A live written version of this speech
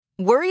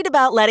Worried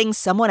about letting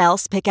someone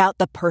else pick out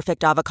the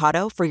perfect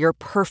avocado for your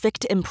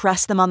perfect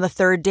impress them on the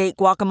third date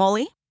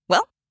guacamole?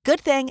 Well, good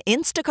thing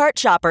Instacart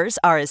shoppers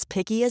are as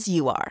picky as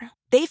you are.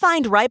 They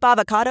find ripe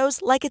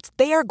avocados like it's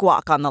their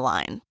guac on the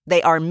line.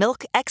 They are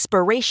milk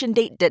expiration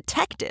date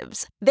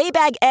detectives. They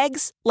bag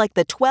eggs like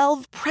the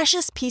 12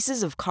 precious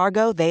pieces of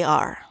cargo they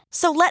are.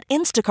 So let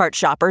Instacart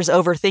shoppers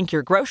overthink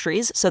your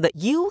groceries so that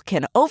you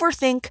can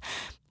overthink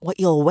what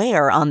you'll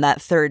wear on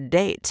that third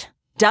date.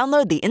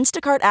 Download the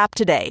Instacart app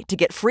today to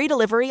get free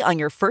delivery on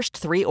your first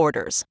 3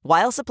 orders,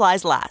 while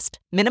supplies last.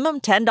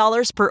 Minimum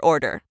 $10 per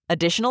order.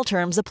 Additional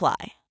terms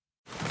apply.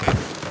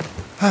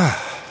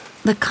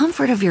 The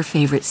comfort of your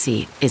favorite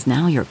seat is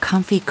now your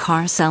comfy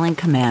car selling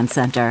command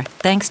center,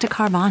 thanks to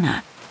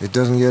Carvana. It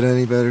doesn't get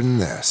any better than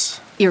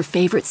this. Your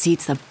favorite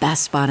seat's the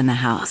best spot in the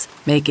house.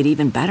 Make it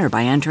even better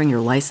by entering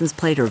your license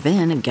plate or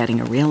VIN and getting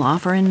a real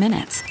offer in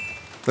minutes.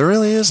 There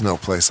really is no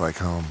place like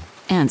home.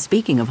 And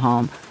speaking of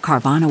home,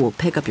 Carvana will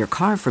pick up your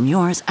car from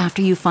yours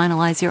after you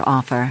finalize your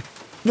offer.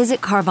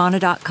 Visit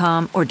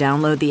Carvana.com or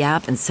download the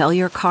app and sell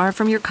your car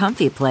from your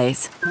comfy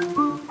place.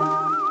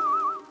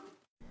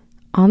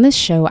 On this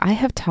show, I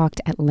have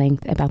talked at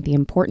length about the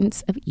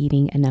importance of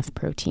eating enough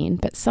protein,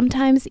 but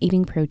sometimes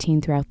eating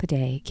protein throughout the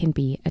day can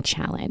be a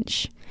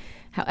challenge.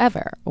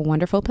 However,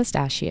 Wonderful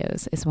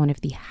Pistachios is one of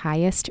the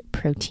highest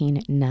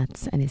protein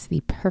nuts and is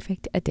the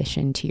perfect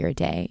addition to your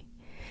day.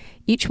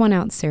 Each 1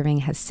 ounce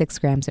serving has 6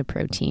 grams of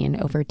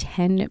protein, over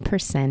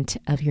 10%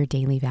 of your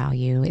daily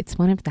value. It's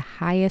one of the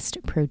highest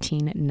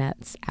protein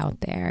nuts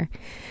out there.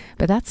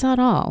 But that's not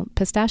all.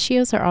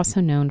 Pistachios are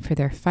also known for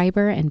their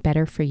fiber and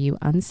better for you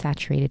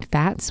unsaturated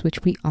fats,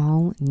 which we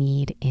all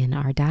need in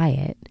our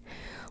diet.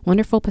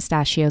 Wonderful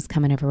Pistachios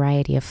come in a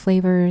variety of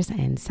flavors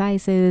and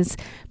sizes,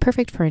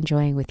 perfect for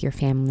enjoying with your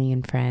family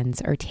and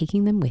friends or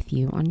taking them with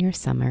you on your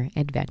summer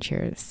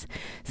adventures.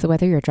 So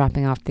whether you're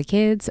dropping off the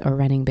kids or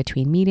running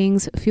between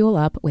meetings, fuel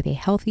up with a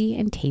healthy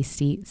and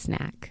tasty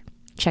snack.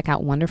 Check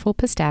out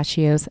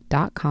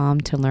wonderfulpistachios.com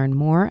to learn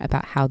more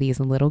about how these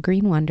little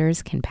green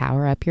wonders can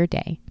power up your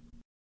day.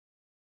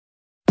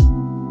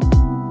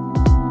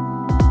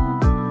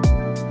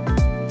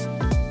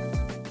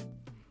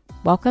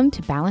 Welcome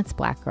to Balanced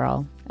Black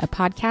Girl, a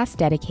podcast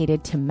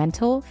dedicated to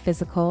mental,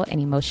 physical, and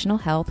emotional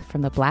health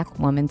from the Black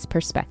woman's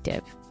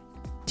perspective.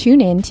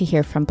 Tune in to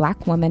hear from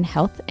Black woman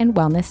health and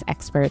wellness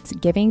experts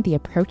giving the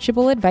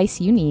approachable advice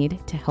you need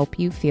to help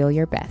you feel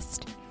your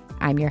best.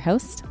 I'm your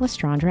host,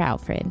 Lestrandra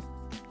Alfred.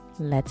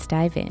 Let's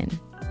dive in.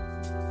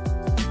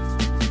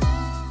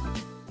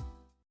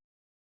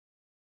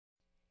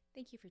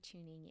 Thank you for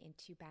tuning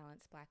into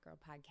Balanced Black Girl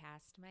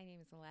podcast. My name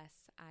is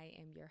Les. I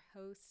am your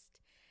host.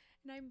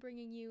 And I'm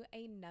bringing you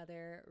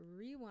another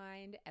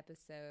rewind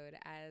episode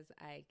as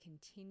I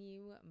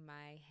continue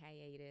my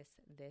hiatus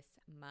this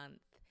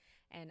month.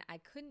 And I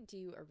couldn't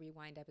do a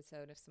rewind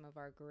episode of some of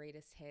our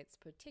greatest hits,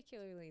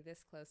 particularly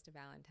this close to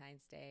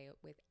Valentine's Day,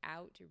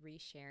 without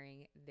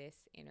resharing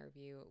this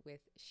interview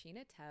with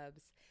Shena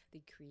Tubbs,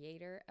 the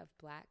creator of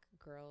Black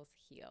Girls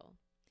Heal.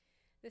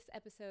 This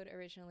episode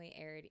originally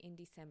aired in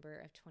December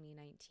of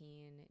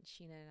 2019.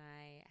 Shena and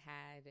I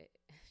had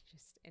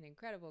just an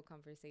incredible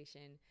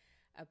conversation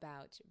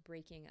about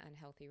breaking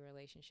unhealthy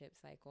relationship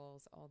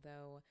cycles,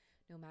 although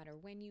no matter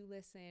when you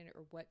listen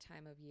or what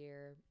time of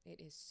year, it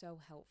is so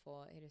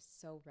helpful, it is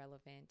so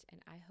relevant,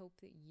 and I hope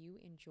that you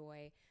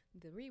enjoy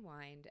the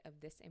rewind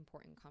of this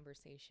important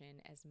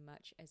conversation as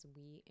much as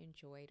we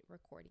enjoyed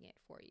recording it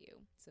for you.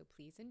 So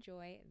please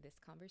enjoy this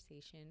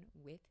conversation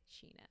with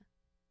Shena.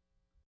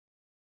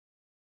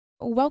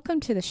 Welcome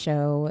to the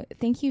show.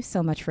 Thank you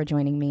so much for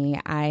joining me.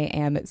 I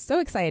am so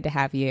excited to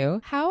have you.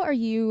 How are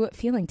you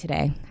feeling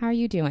today? How are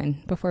you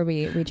doing before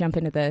we jump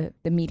into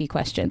the meaty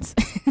questions?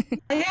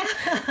 Yeah,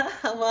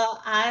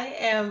 well, I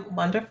am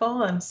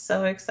wonderful. I'm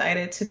so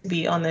excited to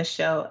be on this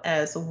show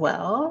as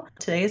well.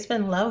 Today's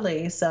been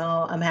lovely, so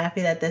I'm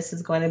happy that this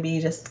is going to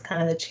be just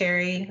kind of the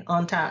cherry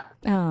on top.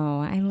 Oh,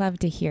 I love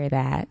to hear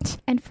that.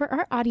 And for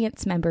our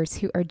audience members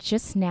who are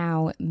just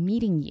now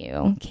meeting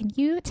you, can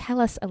you tell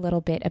us a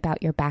little bit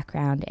about your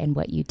background and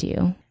what you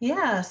do?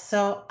 Yeah,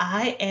 so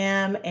I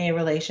am a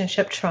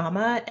relationship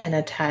trauma and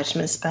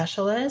attachment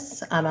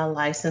specialist. I'm a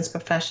licensed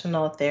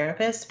professional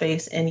therapist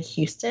based in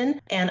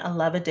Houston and a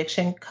love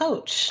addiction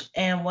coach.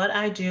 And what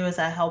I do is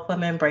I help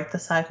women break the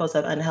cycles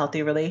of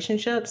unhealthy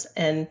relationships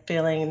and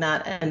feeling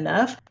not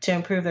enough to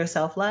improve their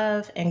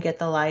self-love and get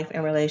the life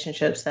and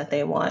relationships that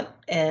they want.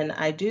 And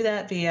I do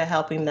that via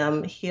helping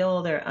them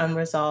heal their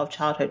unresolved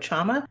childhood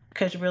trauma,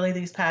 because really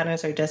these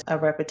patterns are just a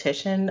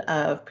repetition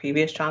of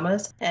previous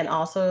traumas, and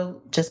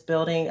also just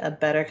building a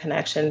better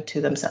connection to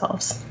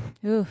themselves.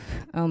 Oof.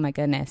 Oh my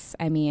goodness.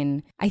 I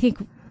mean, I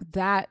think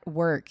that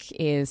work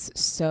is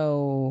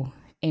so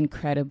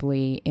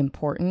incredibly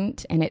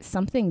important. And it's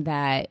something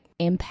that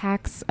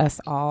impacts us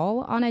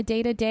all on a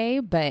day-to-day,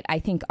 but I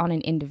think on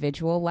an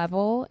individual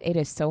level, it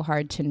is so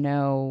hard to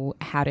know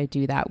how to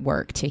do that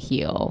work to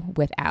heal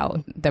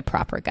without the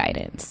proper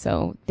guidance.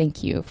 So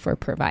thank you for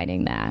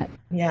providing that.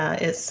 Yeah,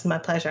 it's my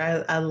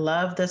pleasure. I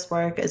love this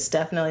work. It's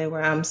definitely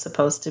where I'm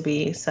supposed to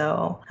be.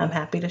 So I'm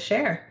happy to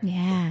share.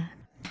 Yeah.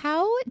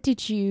 How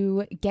did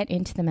you get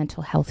into the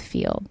mental health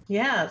field?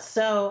 Yeah,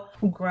 so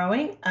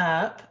growing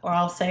up, or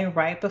I'll say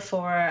right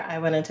before I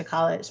went into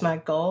college, my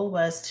goal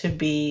was to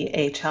be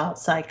a child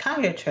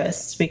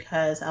psychiatrist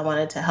because I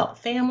wanted to help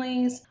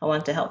families. I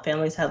wanted to help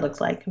families that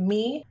looked like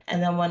me.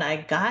 And then when I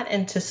got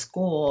into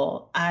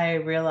school, I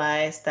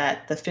realized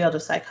that the field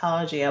of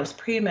psychology, I was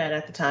pre-med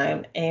at the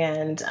time,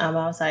 and I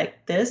was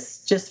like,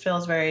 this just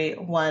feels very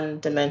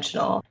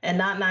one-dimensional. And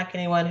not knock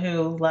anyone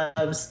who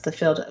loves the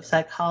field of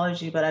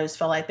psychology, but I just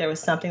felt like there was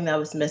something that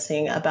was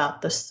missing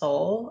about the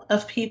soul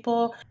of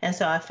people. And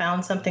so I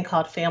found something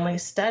called family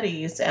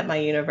studies at my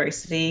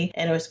university.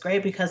 And it was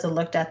great because it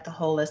looked at the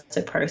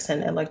holistic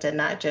person. It looked at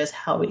not just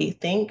how we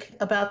think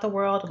about the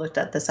world, it looked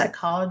at the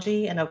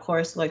psychology, and of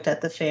course, looked at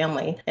the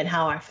family and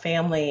how our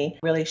family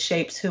really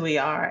shapes who we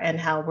are and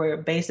how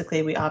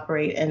we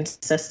operate in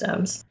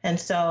systems. And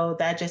so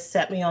that just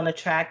set me on the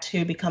track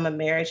to become a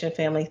marriage and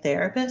family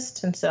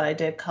therapist. And so I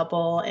did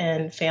couple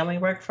and family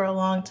work for a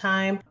long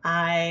time.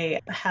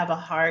 I have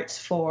a heart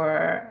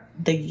for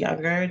the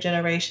younger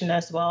generation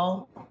as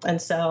well.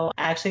 And so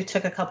I actually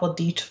took a couple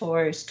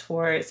detours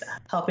towards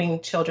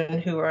helping children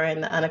who are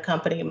in the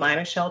unaccompanied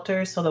minor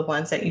shelters. So the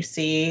ones that you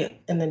see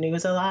in the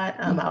news a lot.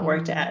 I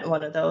worked at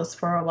one of those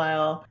for a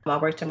while. I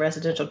worked in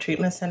residential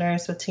treatment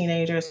centers with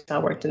teenagers. I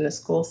worked in the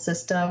school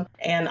system.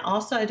 And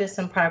also I did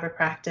some private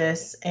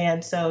practice.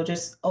 And so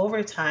just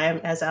over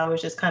time, as I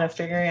was just kind of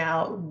figuring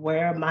out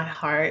where my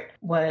heart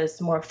was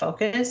more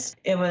focused,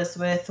 it was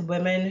with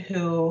women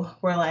who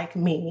were like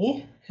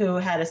me, who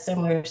had a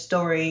similar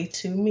story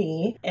to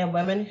me, and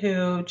women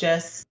who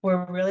just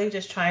were really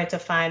just trying to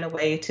find a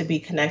way to be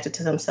connected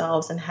to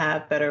themselves and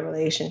have better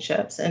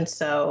relationships. And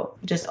so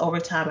just over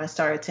time, I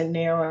started to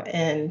narrow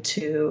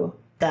into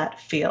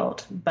that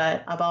field.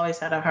 But I've always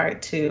had a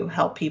heart to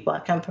help people. I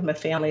come from a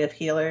family of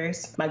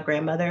healers. My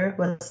grandmother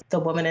was the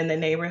woman in the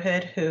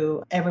neighborhood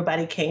who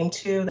everybody came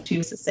to. She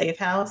was a safe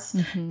house.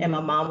 And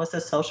my mom was a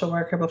social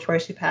worker before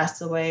she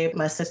passed away.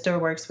 My sister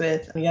works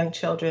with young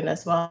children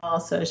as well.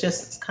 So it's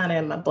just kind of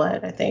in my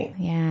blood, I think.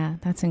 Yeah,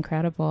 that's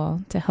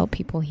incredible to help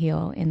people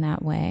heal in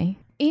that way.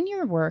 In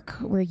your work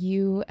where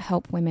you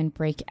help women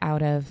break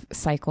out of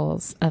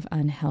cycles of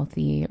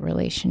unhealthy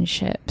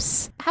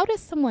relationships, how does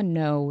someone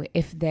know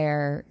if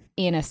they're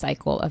in a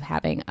cycle of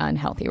having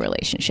unhealthy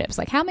relationships?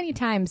 Like, how many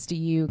times do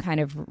you kind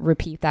of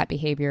repeat that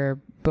behavior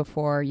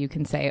before you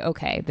can say,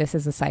 okay, this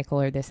is a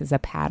cycle or this is a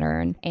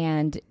pattern?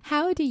 And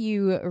how do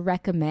you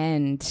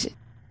recommend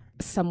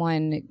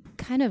someone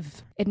kind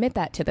of admit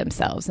that to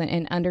themselves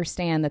and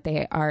understand that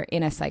they are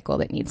in a cycle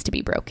that needs to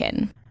be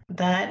broken?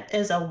 That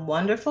is a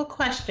wonderful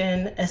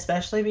question,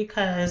 especially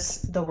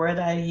because the word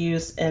I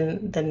use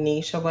in the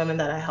niche of women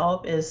that I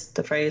help is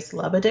the phrase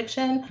love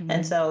addiction.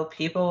 And so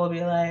people will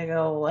be like,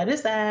 oh, what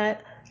is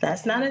that?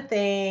 That's not a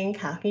thing.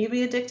 How can you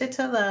be addicted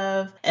to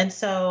love? And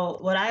so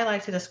what I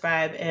like to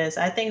describe is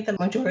I think the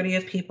majority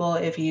of people,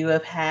 if you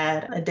have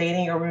had a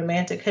dating or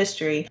romantic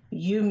history,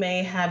 you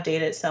may have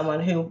dated someone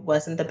who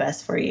wasn't the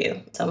best for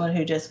you, someone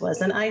who just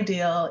wasn't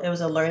ideal. It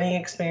was a learning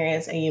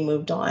experience and you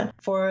moved on.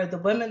 For the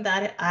women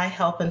that I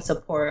help and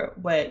support,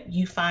 what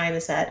you find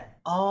is that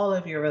all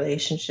of your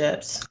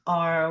relationships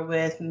are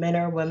with men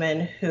or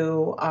women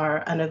who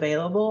are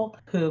unavailable,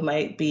 who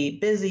might be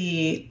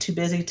busy, too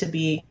busy to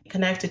be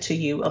connected to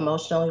you,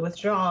 emotionally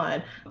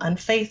withdrawn,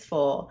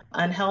 unfaithful,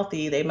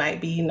 unhealthy. They might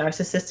be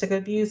narcissistic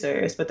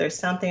abusers, but there's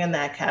something in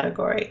that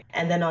category.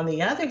 And then on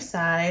the other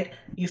side,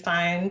 you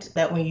find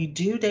that when you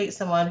do date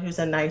someone who's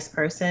a nice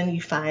person,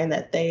 you find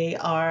that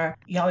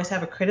you always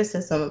have a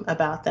criticism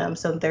about them.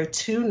 So they're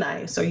too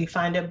nice, or you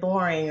find it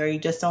boring, or you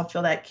just don't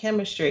feel that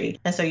chemistry.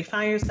 And so you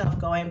find yourself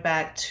going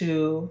back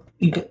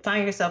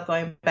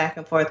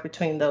and forth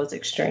between those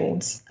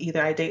extremes.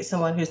 Either I date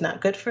someone who's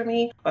not good for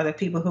me, or the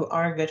people who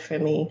are good for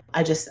me,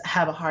 I just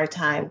have a hard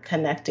time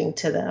connecting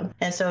to them.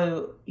 And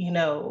so,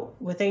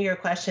 within your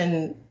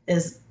question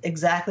is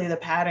exactly the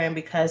pattern,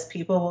 because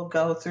people will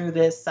go through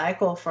this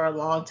cycle for a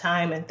long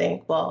time and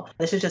think, well,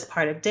 this is just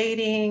part of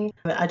dating.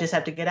 I just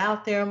have to get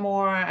out there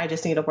more. I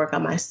just need to work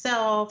on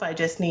myself. I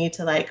just need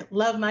to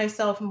love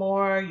myself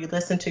more. You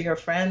listen to your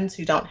friends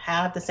who don't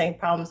have the same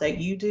problems that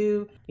you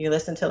do. You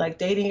listen to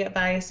dating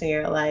advice and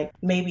you're like,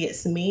 maybe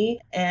it's me.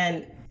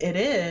 And it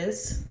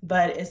is,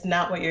 but it's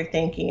not what you're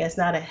thinking. It's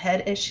not a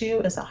head issue.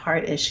 It's a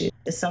heart issue.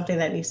 It's something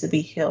that needs to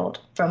be healed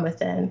from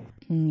within.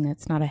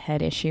 It's not a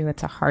head issue.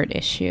 It's a heart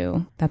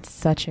issue. That's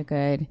such a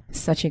good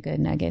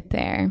nugget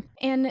there.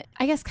 And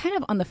I guess kind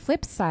of on the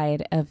flip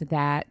side of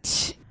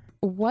that,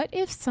 what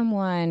if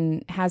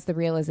someone has the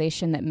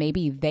realization that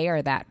maybe they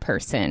are that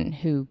person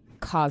who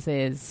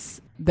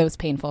causes those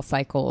painful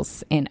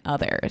cycles in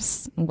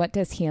others. What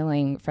does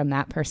healing from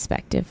that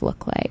perspective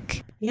look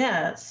like?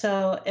 Yeah.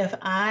 So if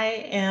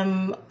I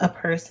am a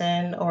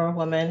person or a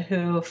woman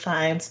who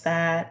finds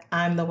that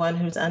I'm the one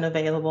who's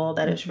unavailable,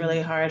 that it's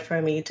really hard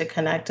for me to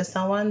connect to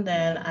someone,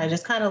 then I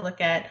just kind of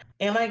look at,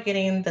 am I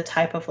getting the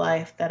type of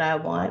life that I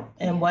want?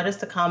 And what is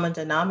the common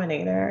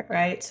denominator,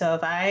 right? So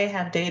if I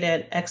have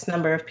dated X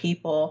number of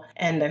people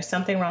and there's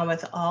something wrong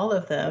with all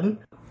of them,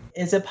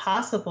 is it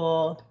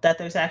possible that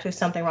there's actually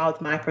something wrong with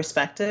my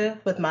perspective,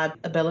 with my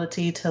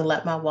ability to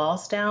let my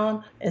walls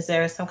down? Is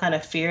there some kind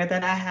of fear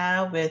that I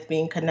have with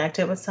being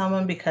connected with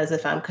someone? Because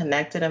if I'm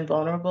connected and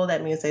vulnerable,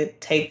 that means they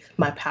take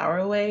my power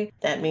away.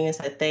 That means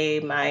that they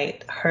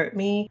might hurt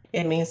me.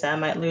 It means that I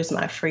might lose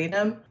my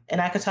freedom. And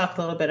I could talk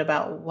a little bit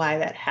about why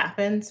that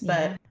happens,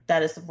 but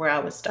that is where I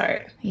would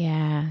start.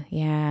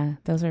 Yeah.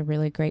 Those are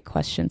really great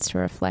questions to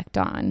reflect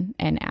on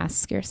and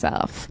ask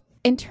yourself.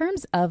 In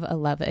terms of a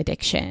love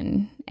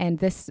addiction, and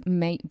this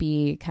might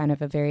be kind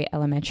of a very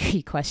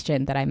elementary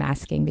question that I'm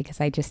asking because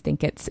I just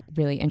think it's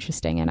really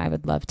interesting and I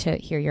would love to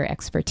hear your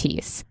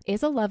expertise.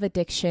 Is a love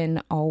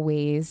addiction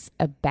always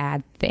a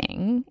bad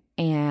thing?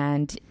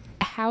 And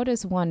how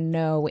does one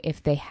know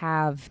if they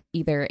have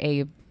either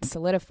a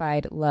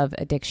solidified love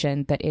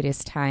addiction that it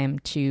is time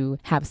to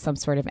have some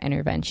sort of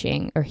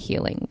intervention or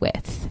healing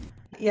with?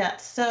 Yeah,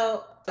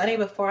 so funny,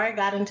 before I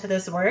got into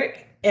this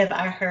work, if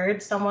I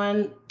heard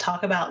someone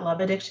talk about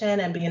love addiction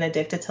and being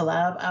addicted to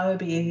love, I would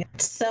be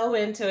so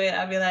into it.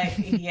 I'd be like,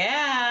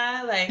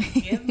 yeah, like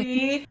give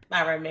me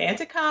my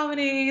romantic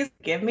comedies,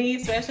 give me,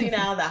 especially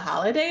now, the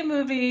holiday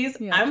movies.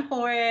 Yeah. I'm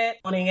for it.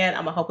 Owning it.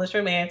 I'm a hopeless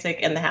romantic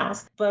in the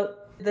house.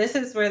 But this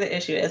is where the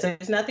issue is.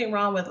 There's nothing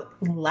wrong with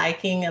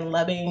liking and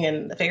loving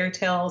and the fairy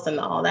tales and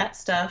all that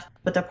stuff.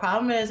 But the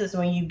problem is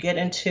when you get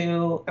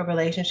into a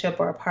relationship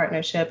or a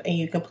partnership and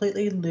you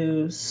completely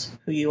lose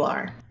who you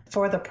are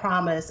for the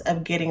promise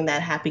of getting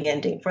that happy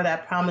ending, for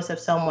that promise of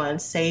someone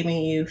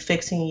saving you,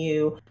 fixing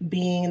you,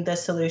 being the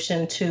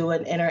solution to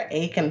an inner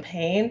ache and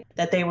pain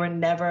that they were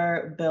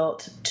never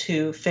built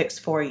to fix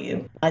for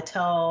you. I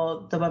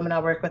tell the women I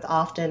work with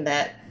often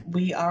that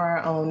we are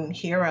our own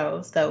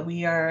heroes, that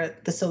we are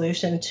the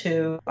solution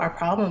to our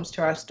problems,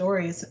 to our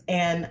stories.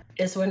 And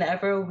it's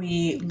whenever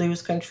we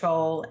lose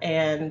control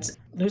and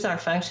lose our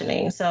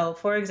functioning. So,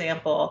 for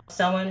example,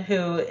 someone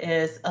who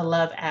is a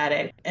love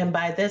addict, and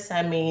by this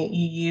I mean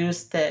you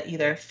use the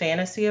either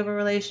fantasy of a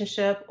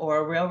relationship or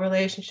a real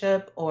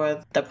relationship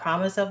or the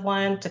promise of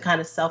one to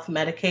kind of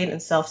self-medicate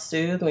and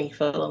self-soothe when you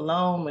feel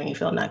alone, when you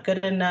feel not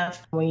good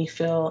enough, when you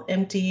feel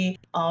empty,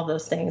 all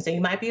those things. And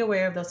you might be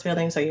aware of those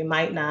feelings or you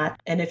might not.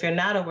 And if you're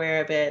not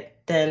aware of it,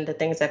 then the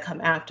things that come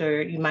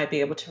after you might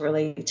be able to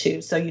relate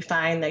to. So you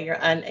find that you're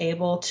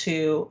unable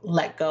to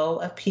let go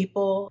of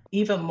people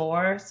even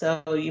more.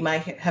 So you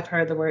might have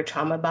heard the word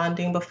trauma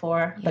bonding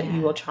before, but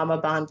you will trauma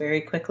bond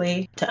very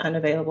quickly to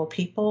unavailable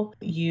people.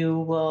 You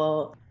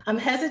will... I'm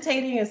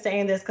hesitating in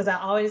saying this because I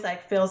always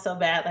feel so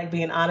bad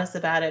being honest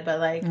about it, but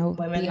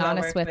women be who honest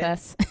I work with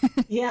us.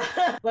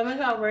 Women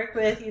who I work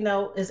with,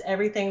 is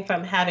everything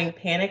from having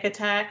panic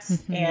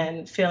attacks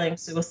and feeling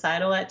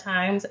suicidal at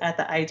times at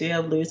the idea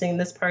of losing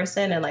this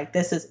person and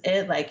this is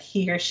it,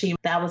 he or she,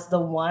 that was the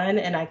one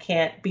and I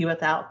can't be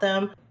without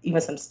them. Even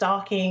some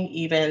stalking,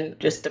 even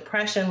just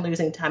depression,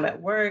 losing time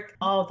at work,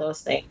 all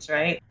those things,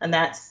 right? And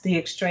that's the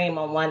extreme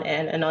on one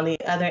end. And on the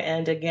other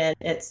end, again,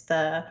 it's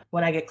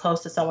when I get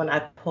close to someone,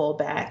 I pull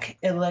back.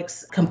 It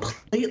looks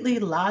completely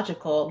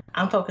logical.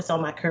 I'm focused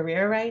on my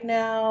career right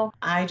now.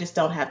 I just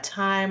don't have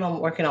time. I'm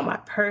working on my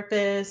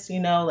purpose.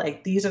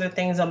 These are the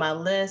things on my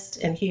list.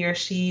 And he or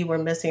she, we're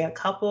missing a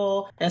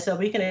couple. And so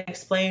we can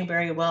explain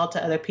very well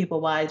to other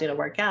people why it didn't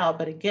work out.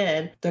 But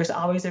again, there's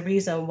always a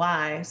reason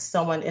why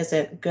someone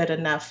isn't good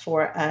enough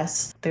for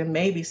us. There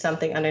may be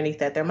something underneath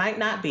that. There might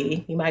not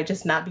be. You might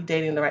just not be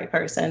dating the right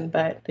person,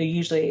 but there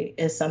usually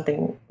is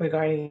something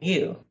regarding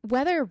you.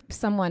 Whether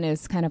someone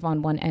is kind of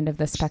on one end of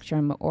the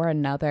spectrum or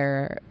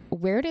another,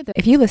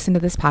 if you listen to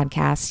this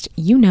podcast,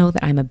 you know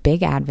that I'm a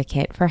big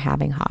advocate for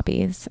having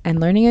hobbies, and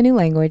learning a new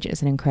language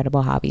is an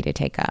incredible hobby to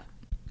take up.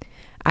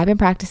 I've been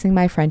practicing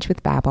my French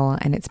with Babbel,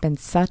 and it's been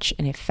such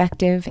an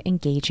effective,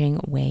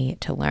 engaging way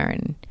to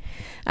learn.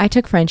 I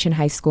took French in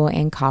high school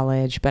and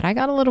college, but I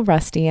got a little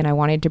rusty and I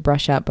wanted to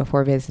brush up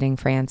before visiting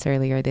France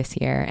earlier this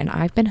year, and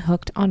I've been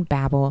hooked on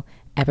Babbel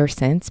ever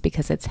since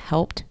because it's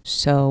helped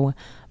so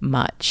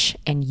much.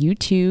 And you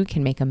too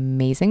can make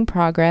amazing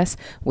progress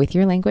with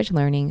your language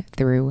learning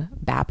through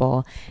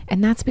Babbel.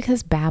 And that's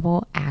because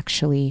Babbel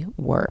actually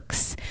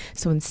works.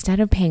 So instead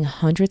of paying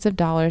hundreds of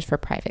dollars for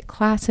private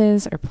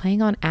classes or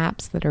playing on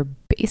apps that are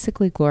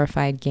basically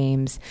glorified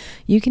games,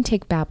 you can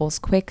take Babbel's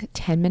quick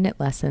 10-minute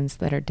lessons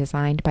that are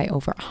designed by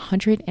over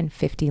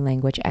 150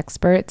 language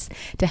experts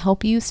to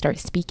help you start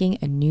speaking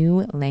a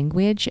new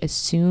language as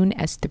soon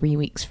as 3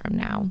 weeks from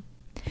now.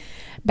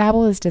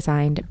 Babbel is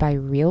designed by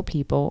real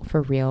people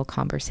for real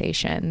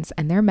conversations,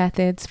 and their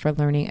methods for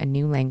learning a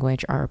new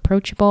language are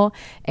approachable,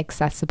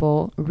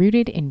 accessible,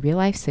 rooted in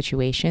real-life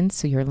situations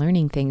so you're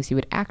learning things you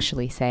would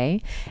actually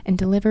say, and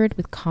delivered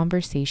with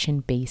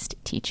conversation-based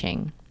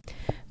teaching.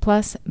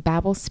 Plus,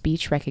 Babbel's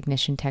speech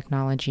recognition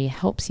technology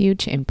helps you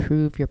to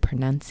improve your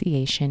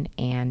pronunciation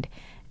and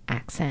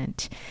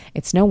accent.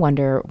 It's no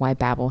wonder why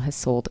Babbel has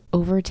sold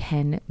over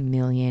 10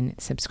 million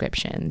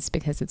subscriptions,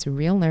 because it's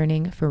real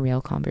learning for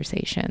real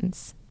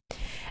conversations.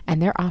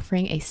 And they're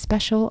offering a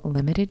special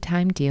limited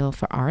time deal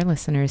for our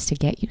listeners to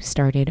get you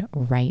started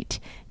right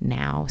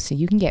now. So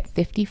you can get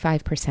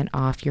 55%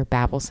 off your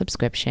Babbel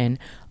subscription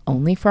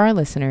only for our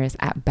listeners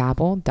at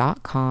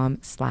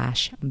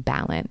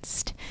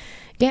babbel.com/balanced.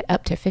 Get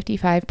up to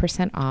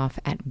 55% off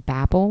at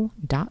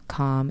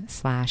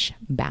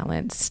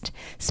babbel.com/balanced,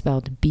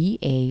 spelled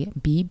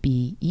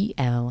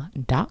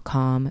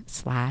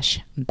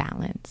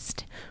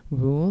BABBEL.com/balanced.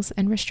 Rules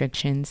and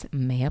restrictions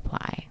may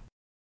apply.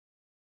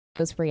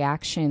 Those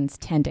reactions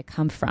tend to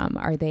come from?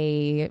 Are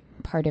they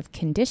part of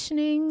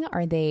conditioning?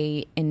 Are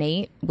they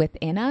innate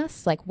within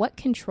us? Like, what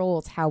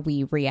controls how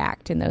we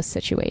react in those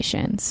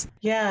situations?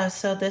 Yeah,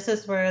 so this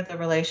is where the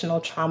relational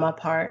trauma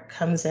part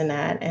comes in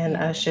at, and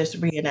us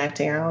just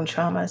reenacting our own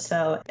trauma.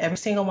 So every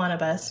single one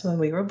of us, when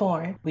we were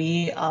born,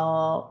 we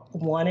all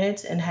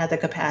wanted and had the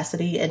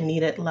capacity and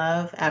needed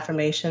love,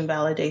 affirmation,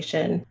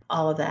 validation,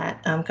 all of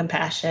that,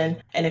 compassion.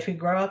 And if you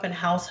grow up in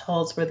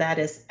households where that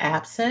is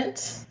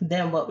absent,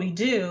 then what we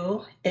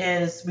do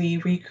is we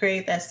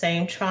recreate that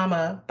same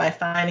trauma by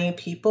finding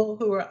people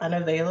who are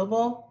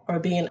unavailable or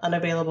being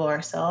unavailable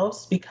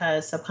ourselves,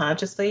 because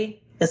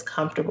subconsciously is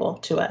comfortable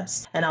to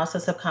us. And also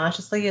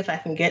subconsciously, if I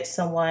can get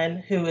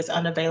someone who is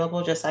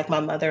unavailable, just like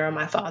my mother or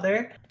my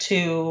father,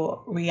 to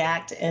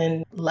react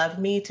and love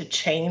me, to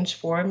change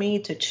for me,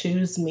 to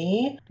choose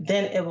me,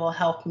 then it will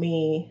help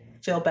me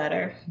feel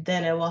better.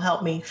 Then it will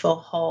help me feel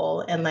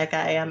whole and like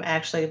I am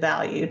actually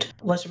valued.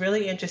 What's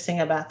really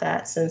interesting about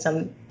that, since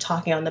I'm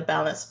talking on the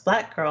Balanced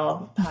Black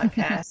Girl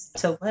podcast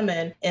to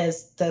women,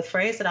 is the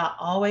phrase that I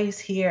always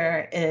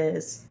hear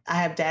is,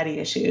 I have daddy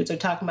issues, or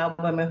talking about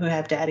women who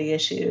have daddy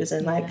issues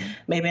and like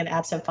maybe an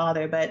absent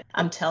father. But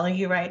I'm telling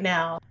you right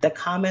now, the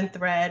common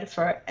thread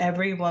for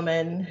every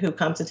woman who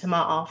comes into my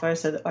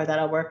office or that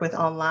I work with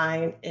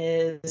online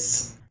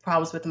is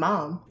problems with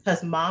mom,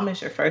 because mom is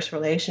your first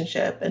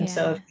relationship. And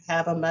so if you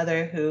have a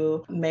mother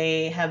who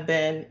may have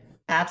been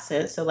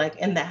absent, so like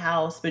in the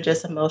house, but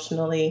just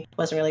emotionally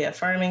wasn't really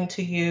affirming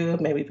to you,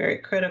 maybe very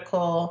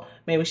critical,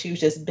 maybe she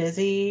was just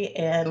busy,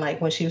 and like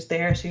when she was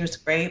there, she was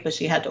great, but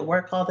she had to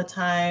work all the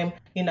time.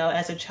 You know,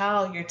 as a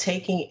child, you're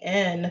taking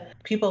in,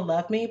 people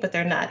love me, but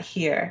they're not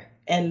here.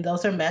 And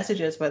those are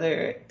messages,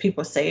 whether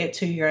people say it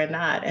to you or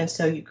not. And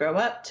so you grow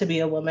up to be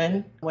a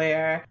woman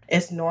where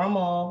it's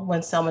normal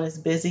when someone is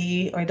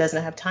busy or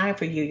doesn't have time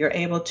for you, you're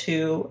able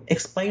to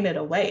explain it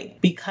away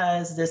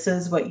because this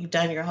is what you've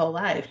done your whole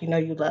life. You know,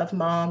 you love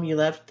mom, you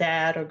love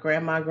dad or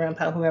grandma,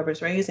 grandpa,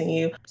 whoever's raising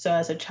you. So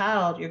as a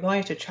child, you're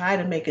going to try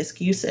to make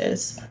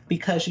excuses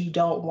because you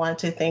don't want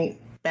to think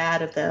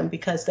bad of them,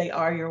 because they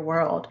are your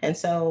world. And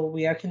so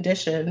we are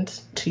conditioned,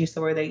 to use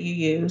the word that you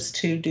use,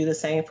 to do the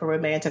same for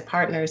romantic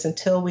partners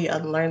until we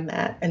unlearn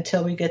that,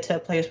 until we get to a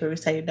place where we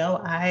say,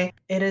 no,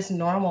 it is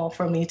normal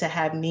for me to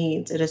have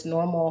needs. It is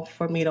normal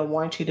for me to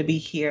want you to be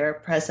here,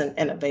 present,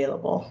 and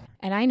available.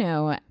 And I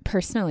know,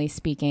 personally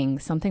speaking,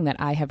 something that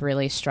I have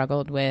really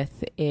struggled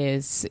with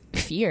is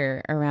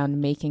fear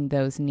around making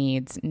those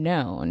needs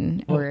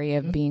known, worry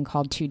of being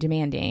called too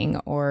demanding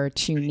or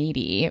too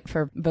needy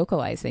for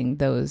vocalizing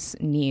those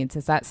needs.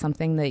 Is that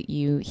something that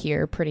you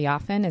hear pretty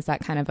often? Is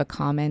that kind of a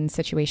common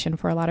situation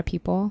for a lot of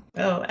people?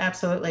 Oh,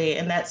 absolutely.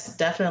 And that's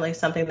definitely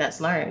something that's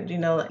learned. You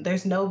know,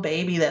 there's no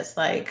baby that's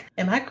like,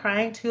 am I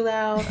crying too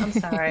loud? I'm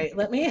sorry.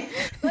 Let me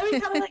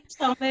kind of like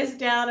tone this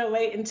down and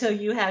wait until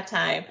you have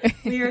time.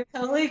 We are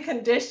totally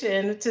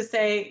conditioned to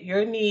say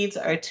your needs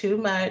are too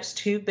much,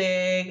 too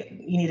big.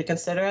 You need to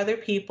consider other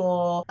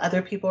people.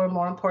 Other people are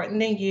more important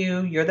than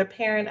you. You're the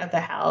parent of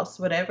the house,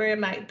 whatever it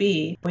might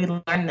be. We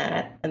learn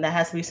that. And that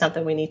has to be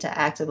something we need to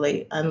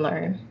actively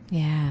unlearn.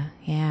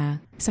 Yeah.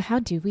 So how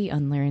do we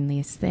unlearn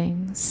these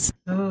things?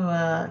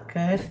 Oh,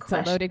 good question.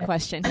 It's a loaded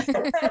question.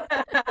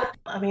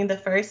 I mean, the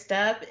first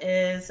step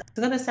is, it's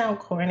going to sound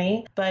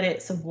corny, but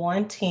it's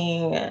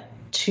wanting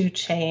to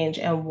change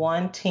and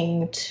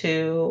wanting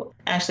to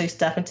actually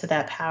step into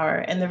that power.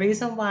 And the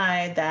reason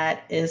why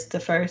that is the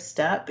first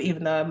step,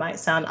 even though it might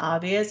sound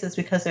obvious, is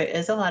because there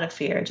is a lot of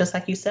fear. Just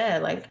like you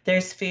said, like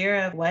there's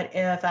fear of, what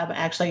if I'm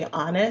actually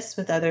honest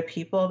with other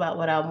people about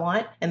what I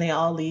want and they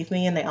all leave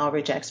me and they all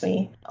reject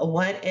me?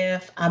 What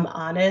if I'm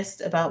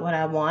honest about what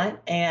I want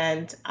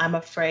and I'm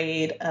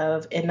afraid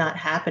of it not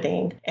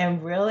happening?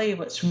 And really,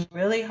 what's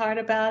really hard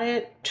about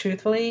it,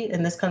 truthfully,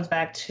 and this comes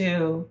back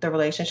to the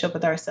relationship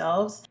with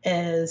ourselves, is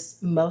is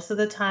most of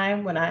the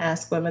time when I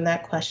ask women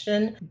that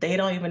question, they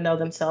don't even know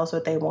themselves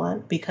what they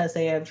want because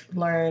they have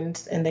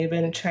learned and we've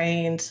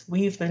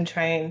been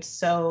trained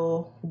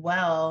so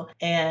well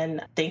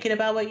and thinking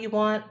about what you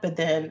want, but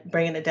then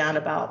bringing it down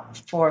about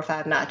 4 or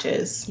 5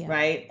 notches,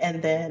 right?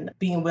 And then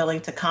being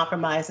willing to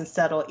compromise and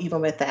settle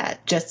even with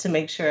that, just to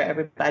make sure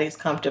everybody's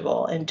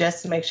comfortable and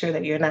just to make sure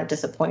that you're not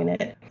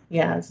disappointed.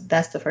 Yeah,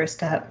 that's the first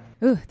step.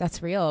 Ooh,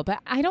 that's real. But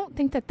I don't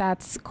think that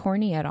that's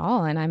corny at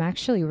all. And I'm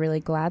actually really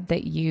glad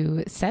that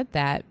you said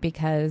that,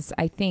 because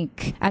I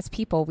think as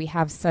people, we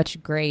have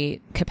such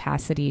great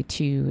capacity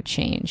to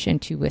change and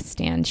to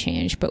withstand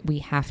change, but we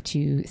have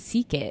to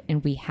seek it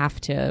and we have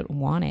to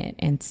want it.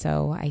 And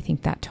so I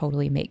think that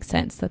totally makes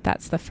sense that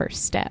that's the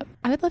first step.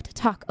 I would love to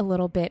talk a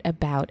little bit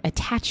about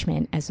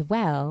attachment as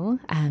well,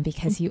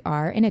 because you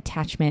are an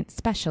attachment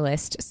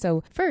specialist.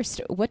 So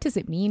first, what does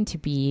it mean to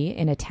be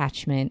an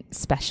attachment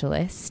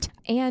specialist?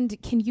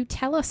 And can you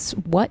tell us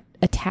what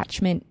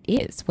attachment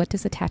is? What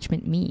does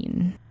attachment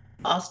mean?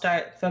 I'll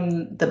start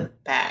from the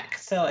back.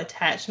 So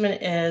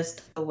attachment is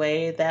the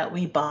way that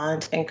we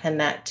bond and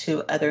connect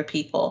to other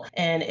people.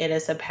 And it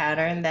is a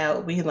pattern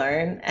that we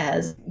learn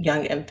as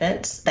young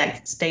infants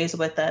that stays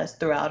with us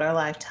throughout our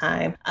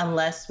lifetime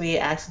unless we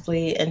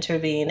actively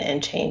intervene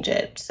and change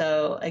it.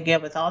 So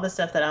again, with all the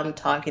stuff that I'm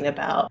talking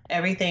about,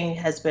 everything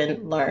has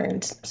been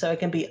learned. So it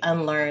can be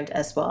unlearned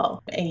as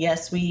well. And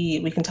yes,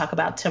 we can talk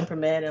about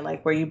temperament and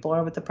like, were you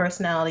born with the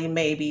personality?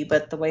 Maybe,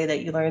 but the way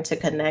that you learn to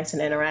connect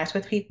and interact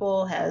with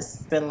people has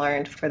been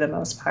learned for the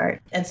most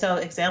part. And so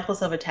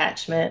examples of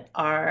attachment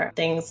are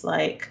things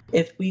like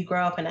if we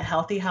grow up in a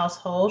healthy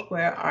household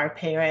where our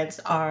parents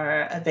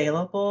are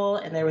available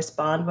and they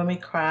respond when we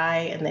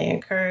cry and they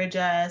encourage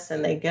us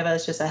and they give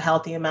us just a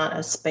healthy amount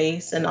of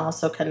space and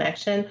also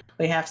connection,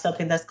 we have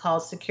something that's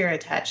called secure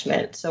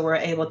attachment. So we're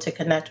able to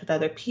connect with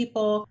other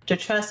people, to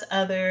trust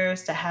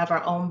others, to have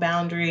our own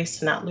boundaries,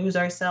 to not lose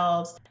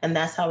ourselves. And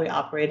that's how we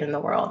operate in the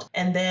world.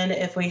 And then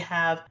if we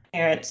have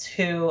parents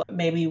who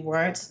maybe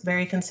weren't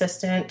very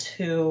consistent,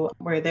 who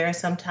were there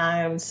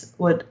sometimes,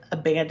 would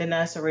abandon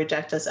us or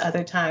reject us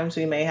other times,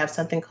 we may have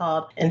something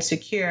called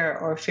insecure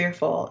or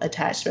fearful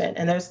attachment.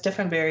 And there's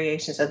different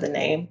variations of the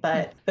name,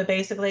 but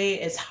basically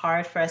it's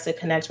hard for us to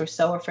connect. We're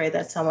so afraid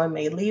that someone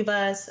may leave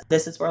us.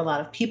 This is where a lot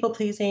of people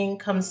pleasing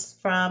comes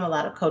from, a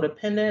lot of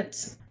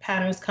codependence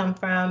patterns come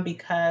from,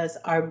 because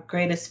our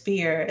greatest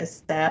fear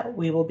is that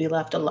we will be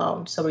left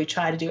alone. So we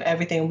try to do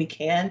everything we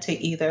can to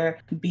either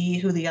be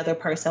who the other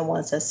person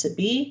wants us to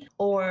be,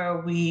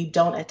 or we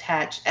don't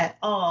attach at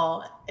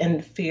all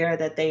in fear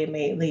that they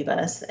may leave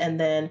us. And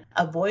then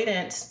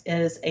avoidance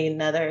is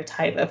another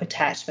type of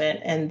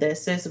attachment. And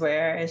this is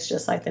where it's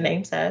just like the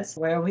name says,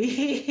 where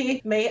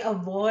we may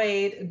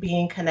avoid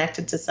being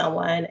connected to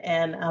someone.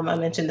 And I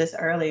mentioned this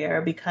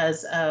earlier,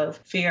 because of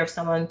fear of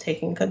someone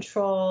taking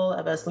control,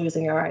 of us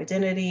losing our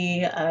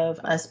identity, of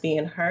us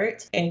being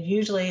hurt. And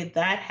usually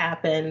that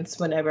happens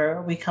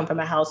whenever we come from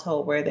a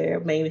household where there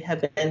may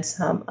have been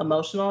some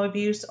emotional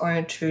abuse or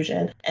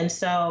intrusion. And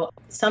so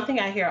something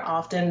I hear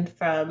often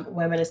from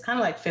women is kind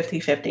of like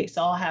 50-50.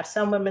 So I'll have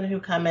some women who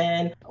come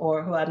in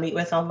or who I meet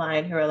with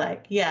online who are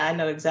like, yeah, I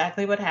know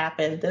exactly what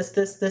happened. This,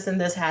 and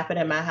this happened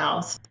in my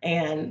house.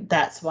 And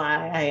that's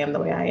why I am the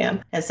way I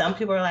am. And some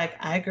people are like,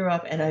 I grew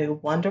up in a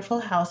wonderful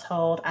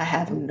household. I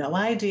have no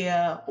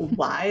idea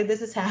why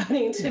this is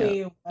happening to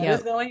me. What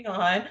is going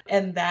on?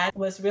 And that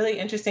was really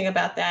interesting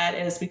about that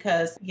is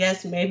because,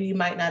 yes, maybe you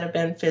might not have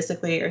been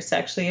physically or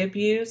sexually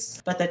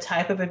abused, but the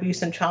type of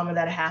abuse and trauma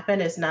that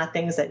happened is not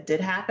things that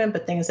did happen,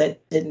 but things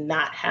that did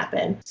not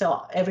happen.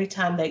 So every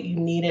time that you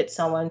needed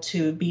someone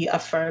to be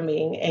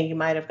affirming and you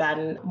might have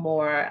gotten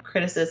more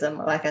criticism,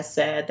 like I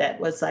said, that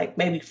was like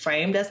maybe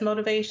framed as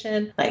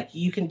motivation, like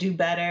you can do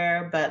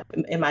better, but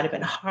it might have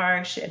been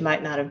harsh. It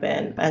might not have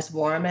been as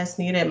warm as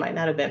needed. It might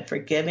not have been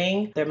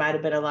forgiving. There might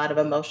have been a lot of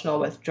emotional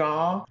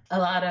withdrawal, a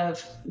lot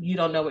of you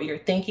don't know what you're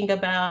thinking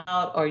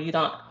about, or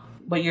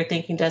what you're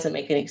thinking doesn't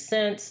make any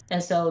sense.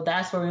 And so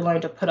that's where we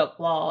learn to put up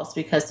walls,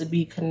 because to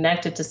be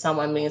connected to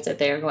someone means that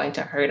they are going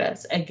to hurt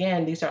us.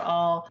 Again, these are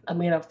all, a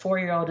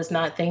 4-year-old is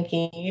not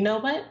thinking, you know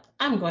what?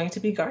 I'm going to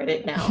be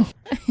guarded now.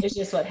 It's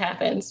just what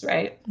happens,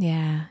 right?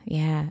 Yeah.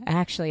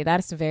 Actually,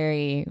 that's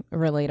very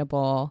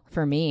relatable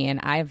for me.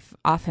 And I've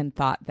often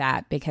thought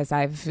that because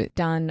I've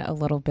done a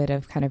little bit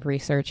of kind of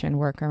research and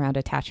work around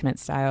attachment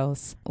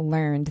styles,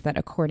 learned that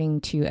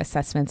according to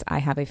assessments, I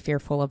have a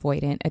fearful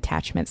avoidant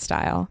attachment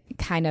style.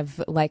 Kind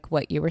of like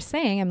what you were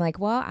saying. I'm like,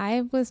 well,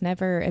 I was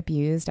never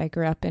abused. I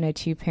grew up in a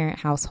 2-parent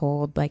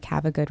household, like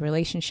have a good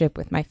relationship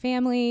with my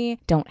family,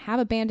 don't have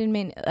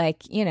abandonment,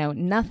 like,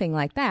 nothing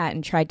like that,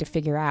 and tried to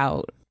figure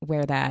out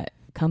where that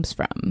comes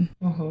from.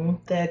 Mm-hmm.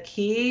 The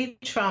key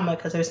trauma,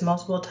 because there's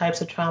multiple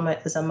types of trauma,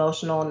 is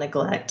emotional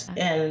neglect.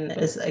 And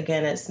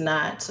it's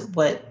not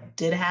what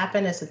did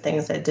happen, it's the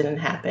things that didn't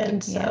happen.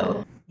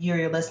 So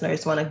your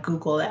listeners want to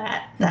Google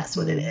that. That's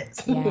what it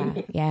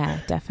is. Yeah,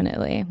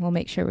 definitely. We'll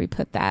make sure we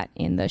put that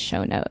in the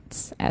show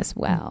notes as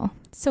well.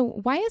 So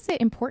why is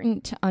it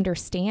important to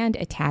understand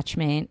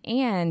attachment?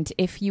 And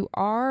if you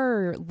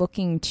are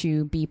looking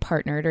to be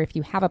partnered, or if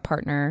you have a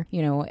partner,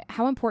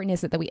 how important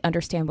is it that we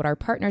understand what our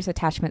partner's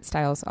attachment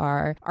styles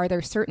are? Are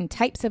there certain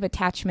types of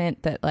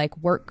attachment that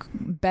work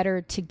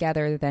better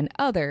together than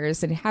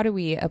others? And how do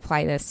we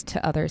apply this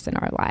to others in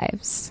our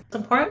lives? It's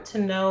important to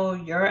know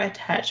your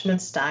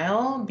attachment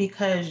style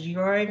because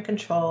you're in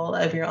control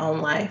of your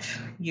own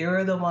life.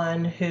 You're the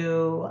one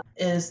who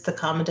is the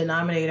common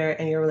denominator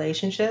in your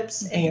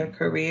relationships and your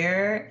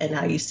career and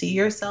how you see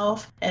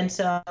yourself. And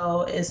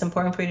so it's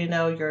important for you to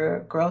know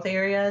your growth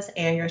areas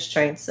and your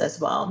strengths as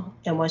well.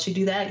 And once you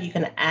do that, you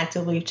can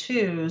actively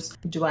choose,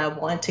 do I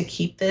want to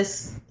keep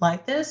this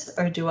like this,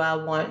 or do I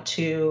want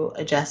to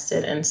adjust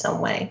it in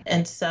some way?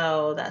 And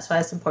so that's why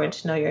it's important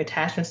to know your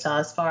attachment style.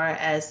 As far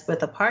as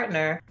with a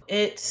partner,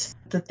 it's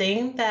the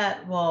thing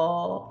that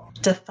will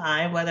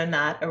define whether or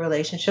not a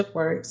relationship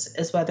works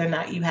is whether or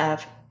not you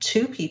have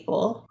two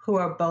people who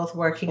are both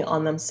working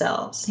on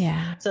themselves.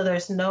 Yeah. So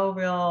there's no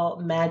real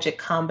magic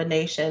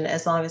combination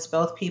as long as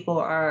both people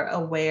are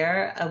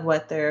aware of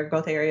what their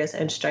growth areas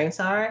and strengths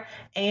are,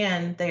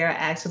 and they are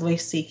actively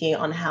seeking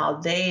on how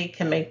they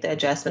can make the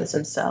adjustments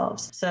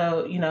themselves.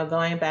 So,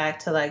 going back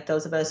to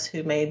those of us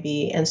who may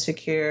be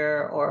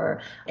insecure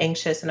or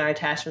anxious in our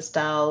attachment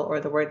style, or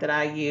the word that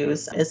I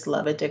use is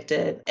love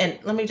addicted. And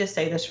let me just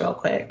say this real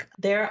quick.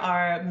 There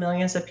are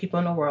millions of people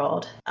in the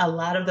world. A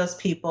lot of those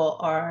people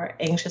are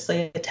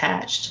anxiously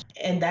attached.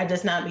 And that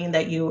does not mean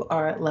that you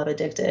are love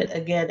addicted.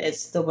 Again,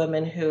 it's the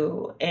women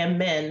and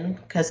men,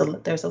 because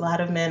there's a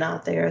lot of men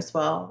out there as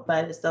well,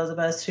 but it's those of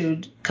us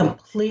who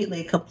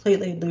completely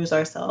lose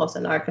ourselves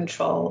in our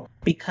control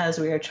because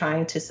we are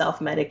trying to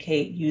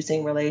self-medicate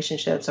using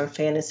relationships or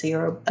fantasy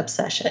or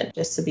obsession,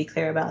 just to be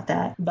clear about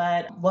that.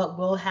 But what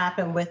will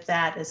happen with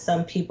that is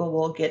some people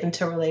will get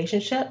into a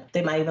relationship.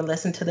 They might even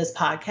listen to this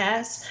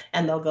podcast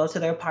and they'll go to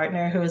their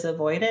partner who is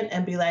avoidant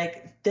and be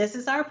like, this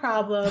is our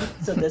problem.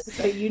 So this is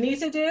what you need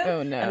to do.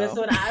 Oh, no. And this is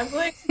what I'm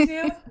going to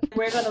do.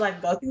 We're going to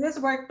go through this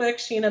workbook.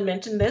 Shena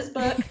mentioned this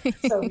book.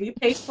 So read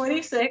page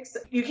 46.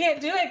 You can't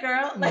do it,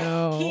 girl.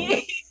 No.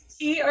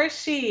 He or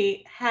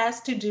she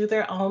has to do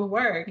their own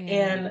work,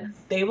 and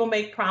they will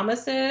make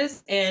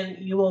promises, and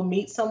you will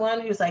meet someone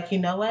who's like, you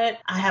know what?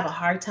 I have a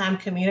hard time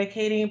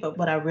communicating, but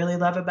what I really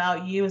love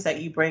about you is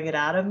that you bring it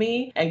out of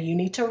me, and you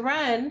need to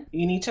run.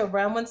 You need to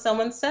run when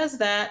someone says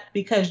that,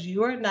 because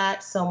you are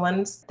not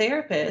someone's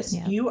therapist.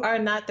 Yeah. You are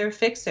not their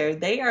fixer.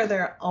 They are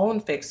their own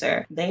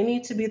fixer. They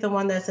need to be the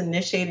one that's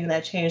initiating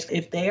that change.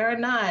 If they are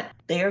not,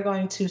 they are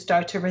going to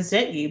start to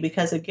resent you,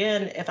 because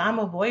again, if I'm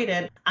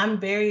avoidant, I'm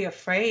very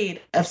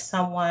afraid of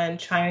someone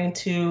trying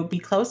to be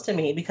close to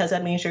me, because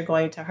that means you're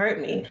going to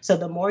hurt me. So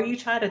the more you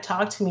try to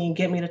talk to me and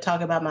get me to talk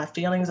about my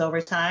feelings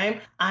over time,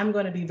 I'm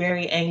going to be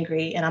very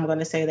angry, and I'm going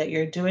to say that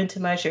you're doing too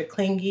much, you're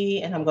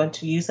clingy, and I'm going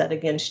to use that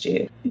against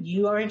you.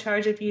 You are in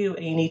charge of you,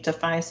 and you need to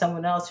find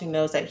someone else who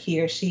knows that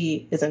he or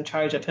she is in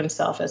charge of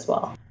himself as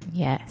well.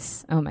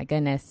 Yes. Oh my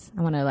goodness.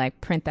 I want to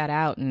print that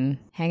out and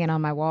hang it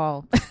on my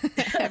wall.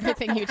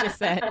 Everything you just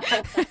said.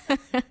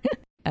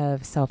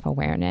 Of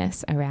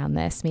self-awareness around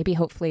this. Maybe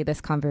hopefully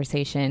this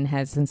conversation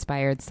has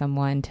inspired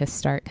someone to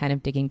start kind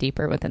of digging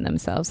deeper within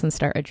themselves and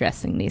start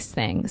addressing these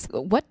things.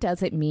 What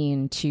does it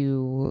mean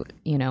to,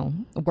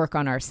 work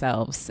on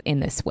ourselves in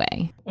this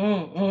way?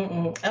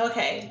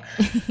 Okay.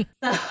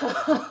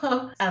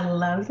 So I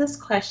love this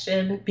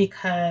question,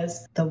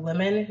 because the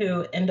women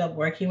who end up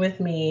working with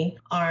me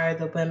are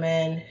the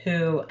women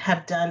who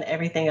have done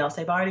everything else.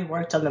 They've already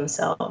worked on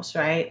themselves,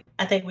 right?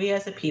 I think we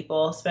as a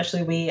people,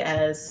 especially we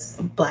as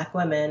Black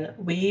women,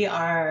 we're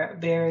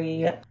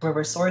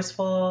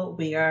resourceful,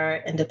 we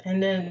are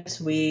independent,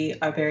 we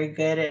are very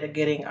good at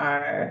getting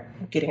our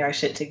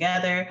shit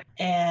together.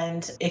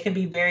 And it can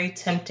be very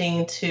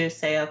tempting to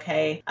say,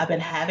 okay, I've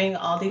been having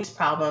all these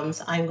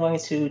problems. I'm going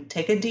to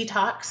take a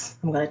detox.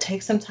 I'm going to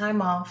take some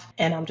time off,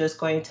 and I'm just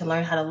going to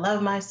learn how to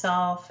love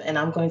myself. And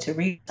I'm going to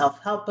read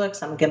self-help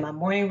books. I'm going to get my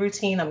morning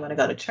routine. I'm going to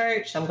go to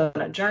church. I'm going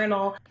to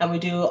journal. I'm going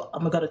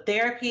to go to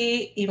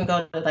therapy, even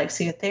go to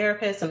see a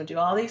therapist. I'm going to do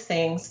all these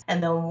things.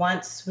 And then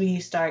once we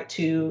start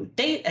to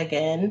date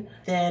again,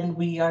 then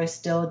we are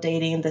still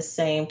dating the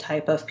same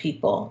type of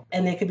people.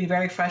 And it could be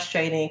very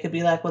frustrating. It could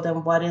be well,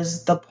 then what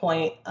is the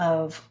point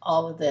of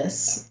all of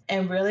this?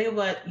 And really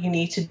what you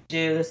need to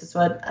do, this is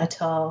what I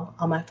tell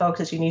all my folks,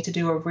 is you need to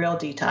do a real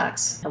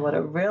detox. And what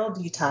a real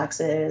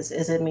detox is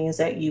it means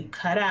that you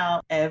cut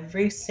out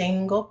every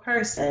single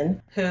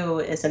person who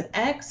is an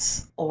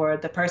ex, or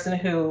the person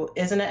who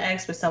isn't an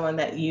ex, but someone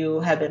that you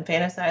have been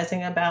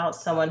fantasizing about,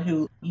 someone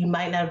who you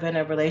might not have been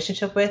in a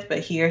relationship with, but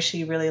he or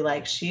she really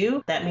likes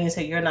you. That means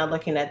that you're not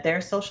looking at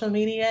their social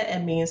media.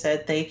 It means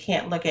that they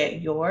can't look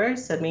at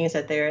yours. It means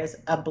that there is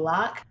a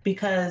block,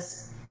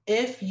 because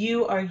If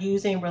you are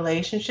using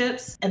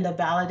relationships and the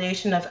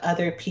validation of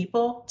other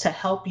people to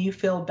help you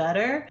feel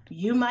better,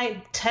 you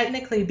might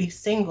technically be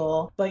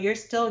single, but you're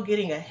still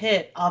getting a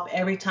hit off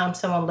every time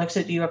someone looks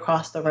at you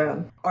across the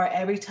room, or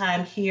every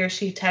time he or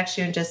she texts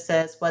you and just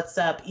says, "What's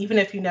up?" Even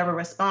if you never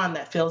respond,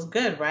 that feels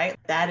good, right?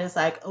 That is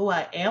like, oh,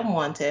 I am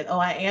wanted. Oh,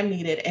 I am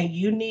needed. And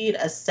you need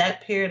a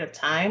set period of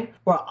time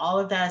where all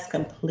of that is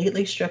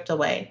completely stripped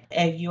away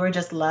and you are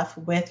just left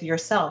with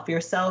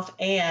yourself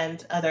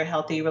and other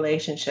healthy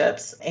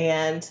relationships.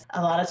 And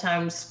a lot of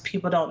times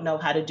people don't know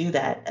how to do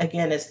that.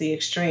 Again, it's the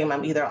extreme.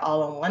 I'm either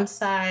all on one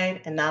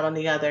side and not on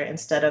the other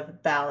instead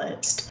of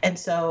balanced. And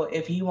so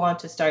if you want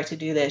to start to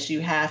do this,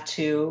 you have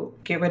to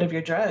get rid of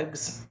your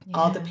drugs,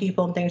 all the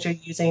people and things you're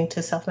using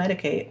to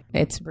self-medicate.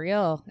 It's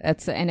real.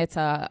 It's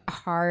a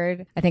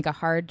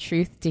hard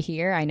truth to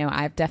hear. I know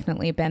I've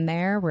definitely been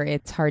there where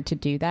it's hard to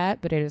do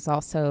that, but it is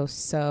also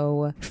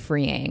so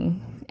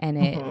freeing, and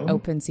it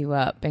opens you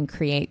up and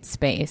creates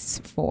space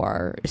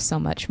for so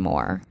much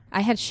more.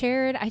 I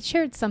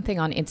shared something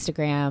on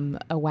Instagram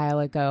a while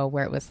ago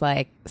where it was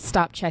like,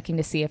 stop checking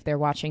to see if they're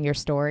watching your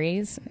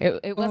stories.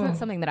 It wasn't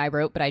something that I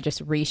wrote, but I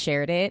just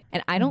reshared it.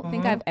 And I don't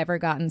think I've ever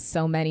gotten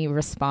so many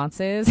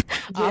responses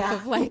off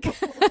of like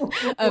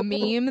a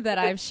meme that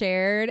I've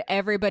shared.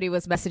 Everybody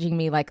was messaging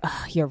me like,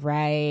 "Oh, you're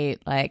right.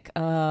 Like,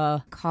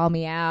 call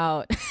me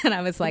out." And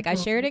I was like, I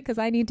shared it because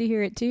I need to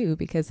hear it too,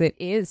 because it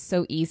is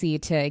so easy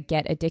to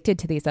get addicted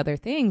to these other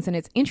things. And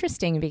it's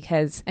interesting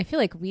because I feel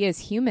like we as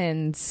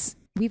humans,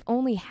 we've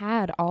only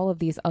had all of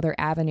these other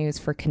avenues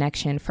for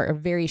connection for a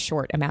very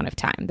short amount of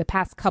time, the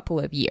past couple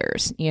of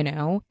years, you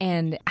know?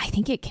 And I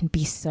think it can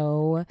be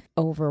so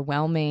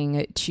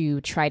overwhelming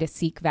to try to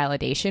seek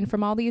validation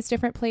from all these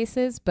different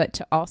places, but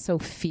to also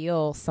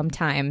feel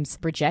sometimes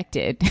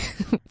rejected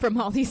from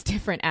all these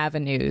different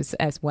avenues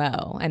as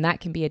well. And that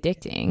can be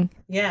addicting.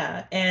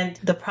 Yeah. And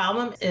the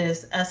problem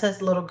is, us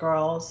as little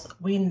girls,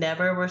 we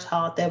never were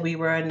taught that we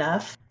were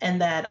enough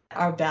and that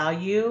our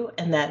value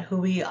and that who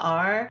we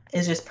are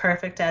is just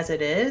perfect as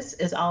it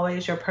is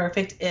always your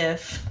perfect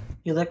if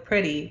you look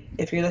pretty,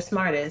 if you're the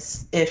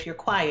smartest, if you're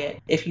quiet,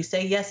 if you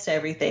say yes to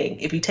everything,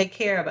 if you take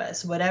care of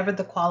us, whatever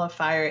the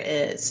qualifier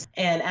is.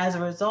 And as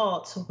a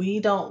result, we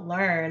don't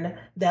learn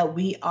that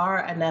we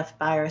are enough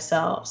by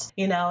ourselves,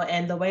 you know,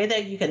 and the way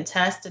that you can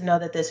test and know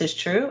that this is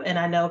true. And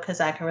I know because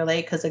I can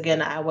relate, because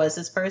again, I was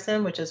this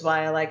person, which is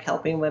why I like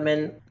helping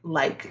women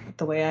like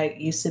the way I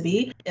used to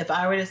be. If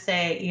I were to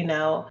say, you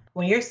know,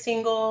 when you're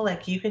single,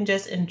 like you can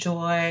just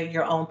enjoy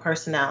your own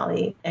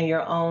personality and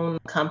your own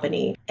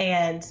company.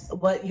 And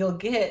what you'll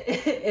get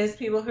is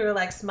people who are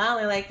like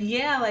smiling, like,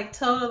 yeah, like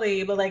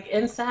totally. But like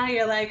inside,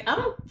 you're like,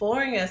 I'm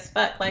boring as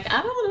fuck. Like,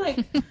 I don't want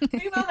to like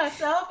think about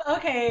myself.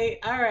 Okay,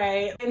 all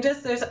right. And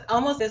just there's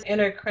almost this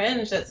inner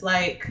cringe that's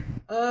like,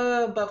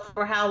 but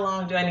for how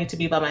long do I need to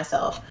be by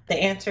myself? The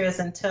answer is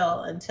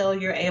until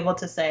you're able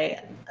to say,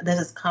 this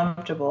is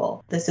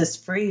comfortable, this is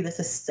free, this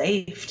is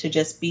safe to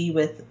just be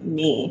with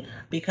me.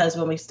 Because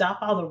when we stop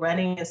all the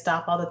running and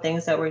stop all the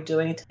things that we're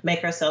doing to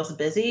make ourselves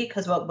busy,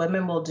 because what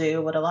women will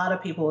do, what a lot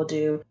of people will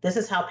do, this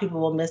is how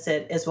people will miss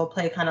it, is we'll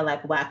play kind of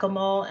like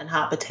whack-a-mole and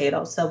hot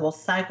potato. So we'll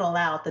cycle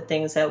out the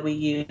things that we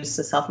use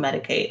to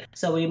self-medicate.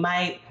 So we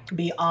might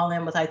be all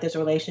in with like this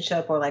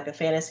relationship or like a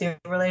fantasy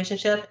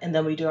relationship, and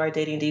then we do our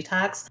dating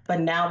detox. But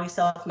now we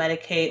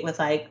self-medicate with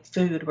like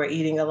food. We're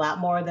eating a lot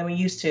more than we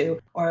used to,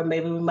 or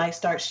maybe we might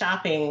start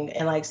shopping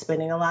and like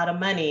spending a lot of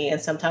money.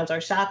 And sometimes our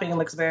shopping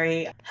looks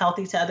very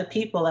healthy to other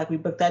people. Like we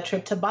booked that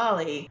trip to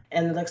Bali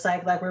and it looks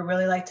like we're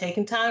really like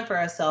taking time for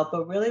ourselves,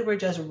 but really we're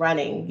just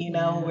running, you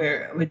know,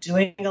 we're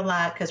doing a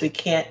lot because we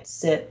can't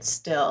sit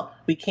still.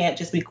 We can't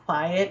just be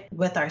quiet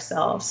with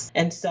ourselves.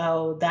 And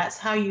so that's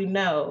how you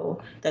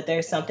know that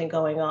there's something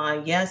going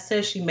on. Yes,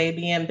 sis, you may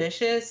be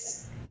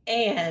ambitious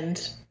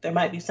and there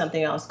might be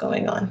something else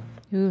going on.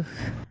 Ooh,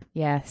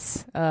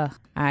 yes.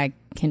 I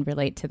can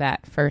relate to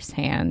that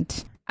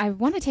firsthand. I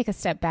want to take a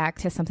step back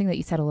to something that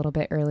you said a little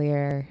bit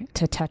earlier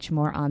to touch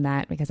more on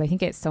that, because I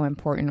think it's so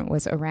important,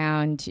 was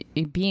around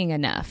being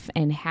enough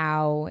and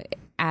how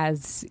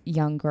as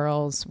young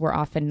girls, we're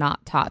often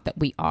not taught that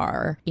we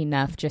are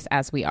enough just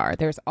as we are.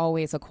 There's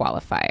always a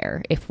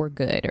qualifier if we're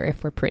good or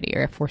if we're pretty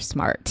or if we're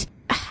smart.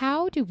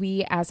 How do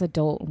we as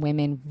adult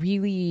women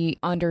really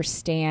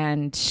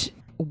understand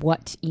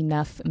what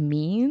enough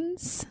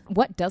means?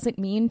 What does it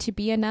mean to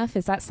be enough?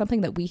 Is that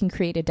something that we can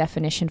create a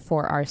definition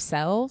for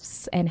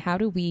ourselves? And how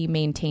do we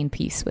maintain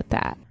peace with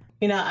that?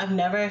 You know, I've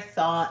never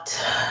thought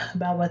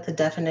about what the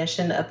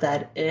definition of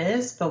that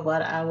is, but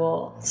what I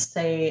will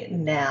say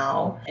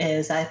now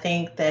is I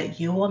think that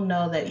you will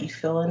know that you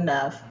feel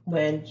enough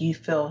when you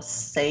feel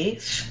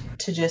safe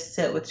to just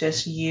sit with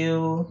just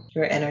you,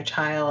 your inner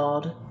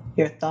child,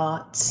 your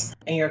thoughts,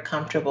 and you're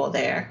comfortable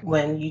there,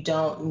 when you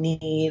don't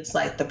need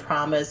like the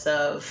promise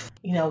of,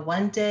 you know,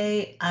 one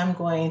day I'm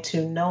going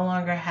to no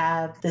longer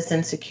have this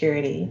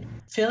insecurity.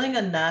 feeling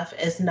enough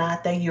is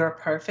not that you're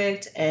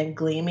perfect and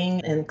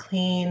gleaming and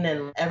clean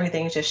and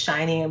everything's just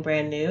shiny and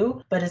brand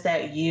new, but is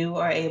that you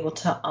are able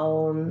to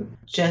own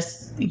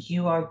just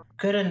you are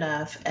good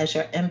enough as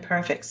your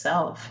imperfect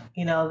self.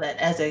 That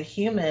as a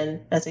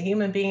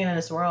human being in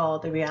this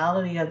world, the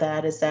reality of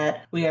that is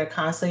that we are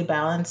constantly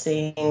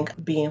balancing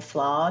being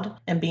flawed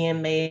and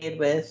being made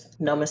with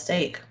no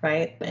mistake,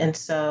 right? And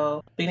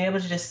so being able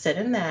to just sit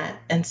in that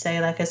and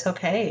say, like, it's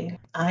okay.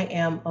 I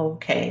am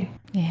okay.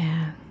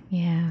 Yeah.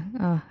 Yeah.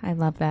 Oh, I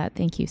love that.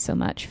 Thank you so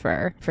much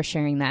for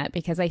sharing that,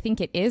 because I think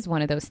it is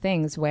one of those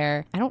things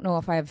where I don't know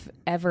if I've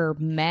ever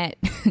met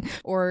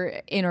or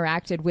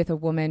interacted with a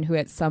woman who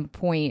at some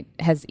point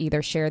has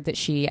either shared that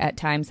she at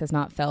times has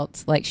not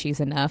felt like she's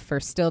enough or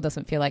still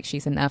doesn't feel like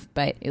she's enough,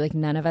 but like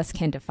none of us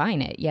can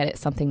define it, yet it's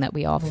something that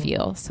we all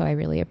feel. So I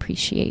really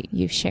appreciate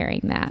you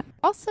sharing that.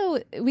 Also,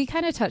 we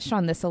kind of touched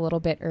on this a little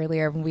bit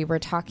earlier when we were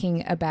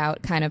talking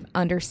about kind of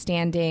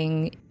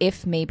understanding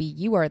if maybe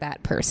you are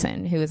that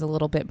person who is a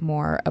little bit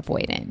more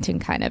avoidant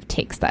and kind of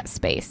takes that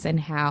space,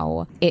 and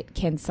how it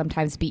can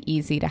sometimes be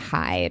easy to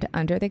hide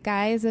under the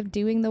guise of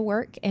doing the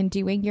work and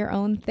doing your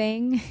own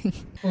thing.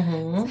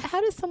 So how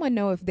does someone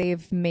know if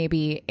they've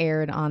maybe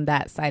erred on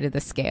that side of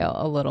the scale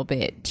a little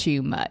bit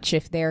too much,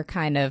 if they're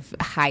kind of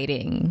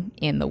hiding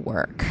in the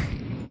work?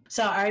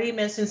 So I already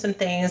mentioned some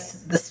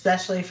things,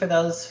 especially for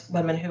those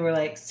women who are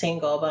like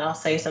single, but I'll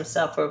say some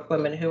stuff for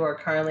women who are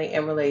currently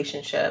in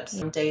relationships,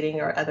 dating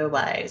or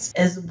otherwise,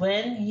 is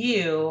when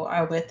you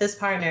are with this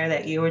partner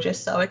that you were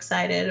just so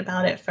excited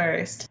about at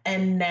first,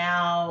 and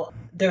now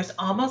there's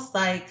almost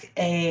like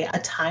a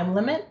time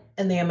limit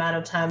in the amount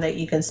of time that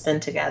you can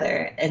spend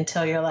together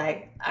until you're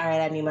like, all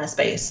right, I need my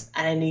space.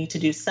 I need to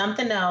do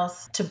something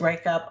else to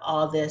break up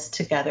all this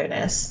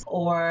togetherness.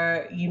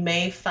 Or you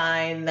may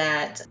find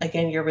that,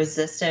 again, you're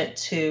resistant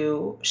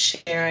to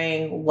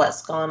sharing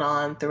what's gone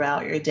on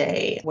throughout your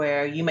day,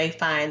 where you may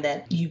find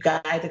that you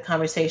guide the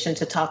conversation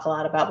to talk a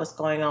lot about what's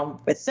going on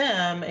with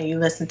them and you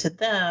listen to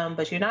them,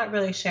 but you're not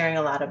really sharing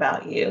a lot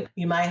about you.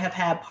 You might have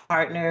had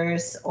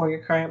partners or your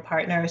current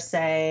partner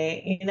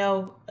say,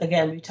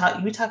 again, we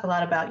talk a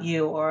lot about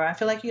you, or I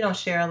feel like you don't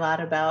share a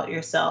lot about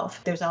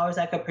yourself. There's always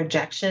like a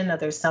projection of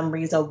there's some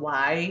reason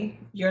why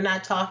you're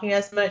not talking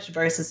as much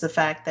versus the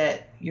fact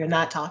that you're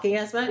not talking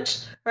as much,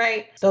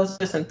 right? Those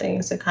are some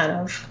things to kind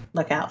of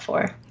look out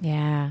for.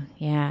 Yeah.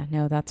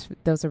 No,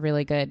 those are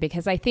really good,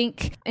 because I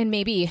think, and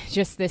maybe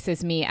just this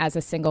is me as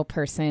a single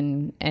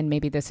person, and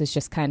maybe this is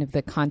just kind of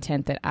the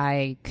content that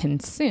I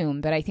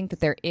consume, but I think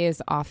that there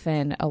is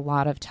often a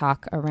lot of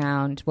talk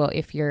around, well,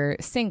 if you're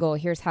single,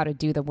 here's how to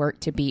do the work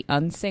to be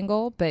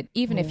unsingle. But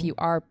even if you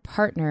are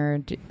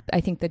partnered, I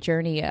think the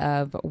journey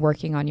of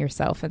working on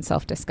yourself and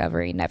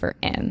self-discovery never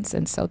ends.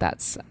 And so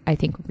that's, I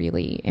think,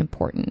 really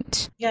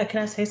important. Yeah,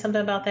 can I say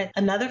something about that?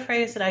 Another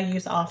phrase that I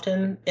use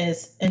often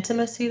is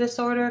intimacy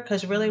disorder,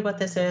 because really what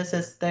this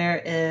is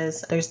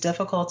there's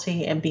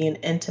difficulty in being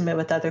intimate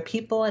with other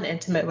people and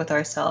intimate with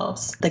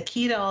ourselves. The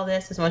key to all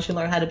this is once you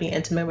learn how to be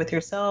intimate with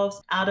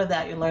yourselves, out of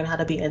that you learn how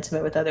to be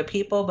intimate with other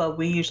people, but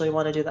we usually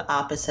want to do the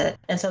opposite.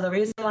 And so the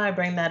reason why I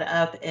bring that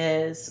up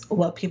is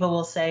what people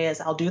will say is,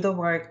 I'll do the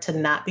work to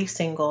not be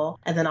single,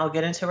 and then I'll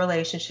get into a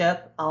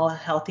relationship all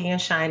healthy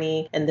and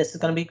shiny, and this is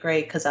going to be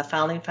great because I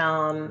finally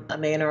found a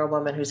man or a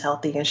woman who's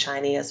healthy and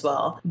shiny as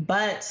well.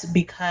 But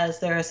because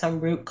there are some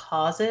root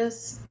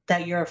causes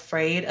that you're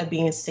afraid of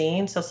being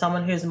seen, so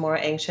someone who's more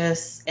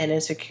anxious and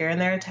insecure in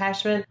their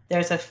attachment,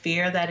 there's a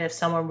fear that if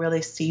someone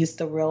really sees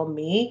the real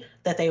me,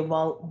 that they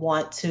won't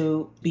want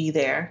to be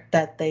there,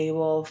 that they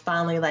will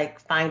finally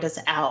find us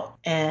out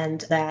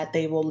and that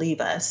they will leave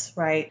us,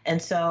 right?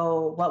 And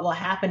so what will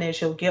happen is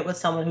you'll get with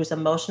someone who's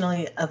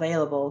emotionally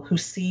available, who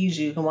sees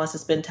you, who wants to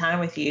spend time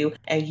with you,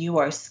 and you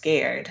are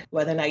scared.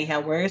 Whether or not you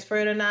have words for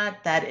it or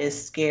not, that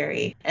is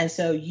scary. And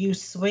so you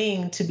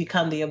swing to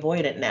become the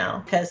avoidant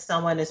now because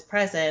someone is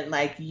present.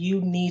 Like, you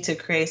need to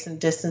create some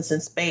distance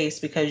and space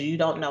because you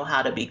don't know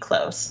how to be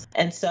close.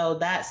 And so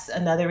that's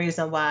another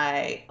reason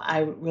why I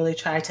really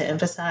try to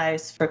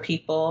emphasize for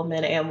people,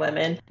 men and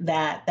women,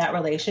 that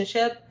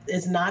relationship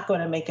is not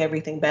going to make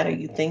everything better.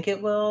 You think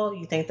it will.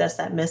 You think that's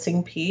that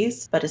missing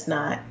piece, but it's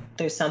not.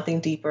 There's something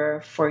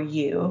deeper for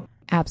you.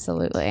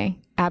 Absolutely.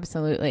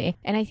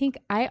 And I think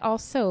I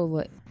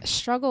also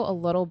struggle a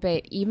little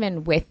bit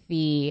even with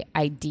the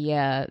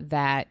idea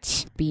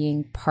that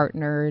being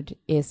partnered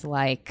is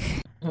like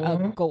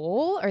a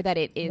goal, or that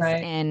it is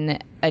an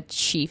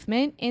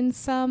achievement in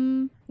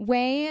some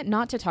way.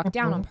 Not to talk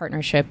down on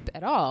partnership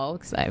at all,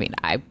 because I mean,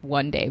 I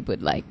one day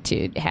would like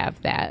to have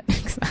that.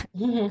 I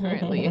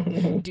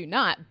currently do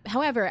not.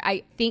 However,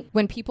 I think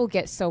when people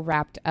get so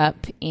wrapped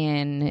up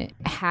in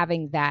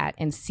having that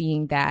and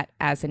seeing that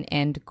as an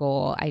end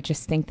goal, I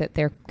just think that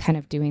they're kind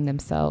of doing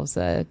themselves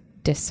a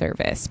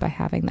disservice by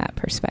having that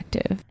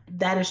perspective.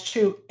 That is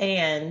true.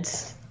 And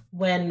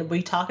when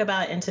we talk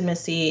about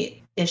intimacy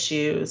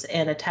issues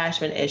and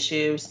attachment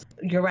issues,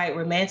 you're right,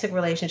 romantic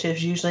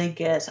relationships usually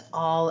get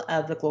all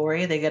of the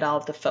glory, they get all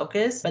of the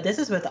focus, but this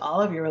is with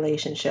all of your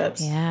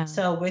relationships. Yeah.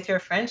 So with your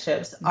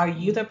friendships, are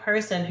you the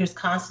person who's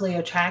constantly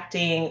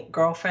attracting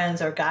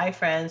girlfriends or guy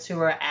friends who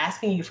are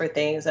asking you for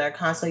things, that are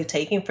constantly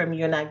taking from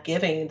you and not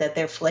giving, that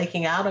they're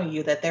flaking out on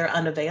you, that they're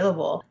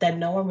unavailable, that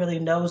no one really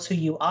knows who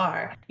you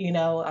are?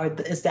 Or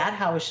is that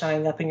how it's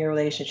showing up in your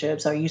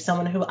relationships? Are you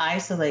someone who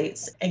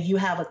isolates and you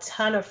have a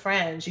ton of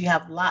friends, you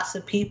have lots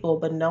of people,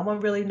 but no one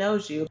really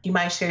knows you? You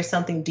might share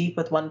something deep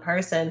with one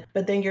person,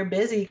 but then you're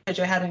busy because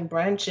you're having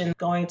brunch and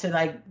going to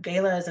like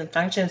galas and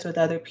functions with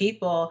other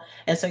people.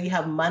 And so you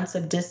have months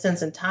of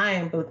distance and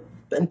time, but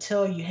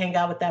until you hang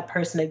out with that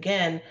person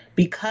again,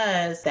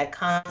 because that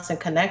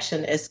constant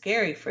connection is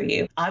scary for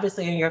you.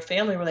 Obviously, in your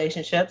family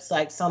relationships,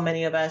 like so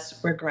many of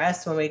us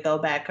regress when we go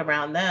back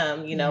around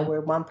them. We're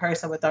one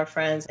person with our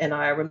friends in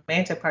our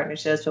romantic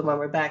partnerships, but when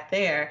we're back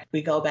there,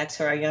 we go back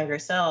to our younger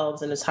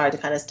selves, and it's hard to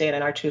kind of stand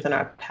in our truth and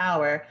our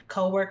power.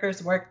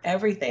 Coworkers work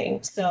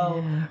everything.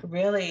 So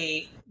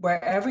really,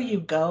 wherever you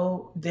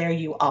go, there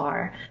you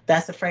are.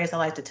 That's the phrase I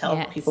like to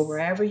tell people.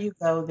 Wherever you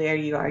go, there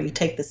you are. You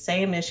take the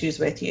same issues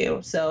with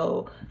you.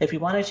 So if you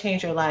want to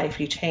change your life,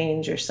 you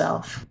change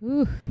yourself.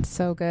 Ooh,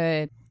 so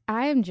good.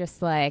 I am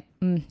just like,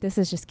 this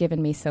has just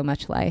given me so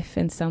much life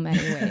in so many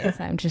ways.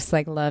 I'm just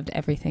like loved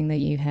everything that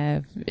you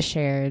have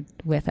shared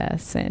with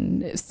us,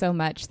 and so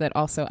much that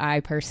also I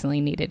personally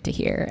needed to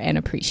hear and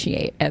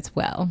appreciate as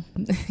well.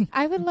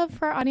 I would love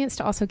for our audience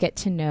to also get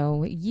to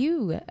know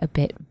you a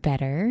bit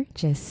better,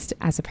 just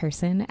as a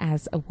person,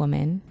 as a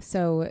woman.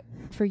 So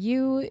for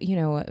you,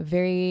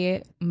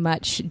 very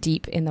much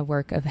deep in the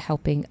work of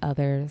helping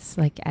others.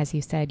 Like, as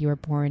you said, you were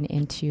born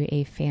into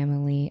a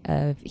family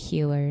of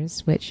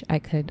healers, which I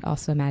could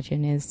also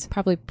imagine is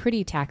probably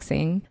pretty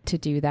taxing to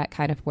do that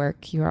kind of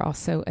work. You are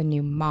also a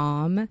new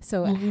mom.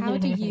 So how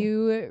do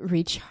you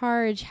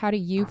recharge? How do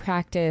you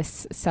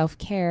practice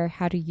self-care?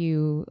 How do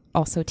you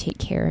also take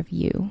care of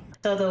you?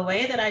 So the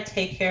way that I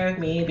take care of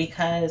me,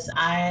 because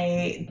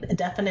I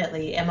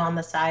definitely am on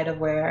the side of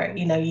where,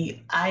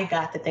 I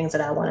got the things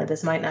that I wanted.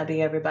 This might not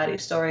be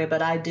everybody's story,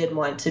 but I did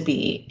want to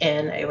be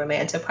in a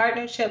romantic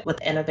partnership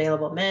with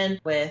unavailable men,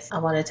 I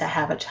wanted to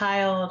have a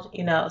child,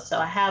 so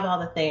I have all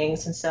the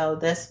things. And so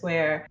this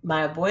where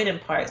my avoidant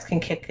parts can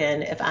kick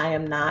in if I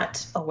am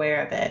not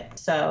aware of it.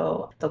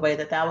 So the way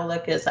that will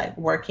look is like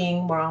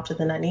working more often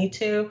than I need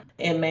to.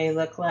 It may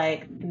look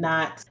like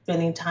not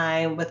spending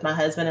time with my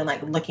husband and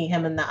like looking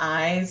him in the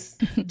eyes,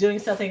 doing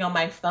something on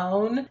my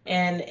phone.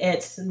 And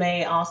it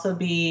may also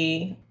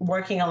be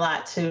working a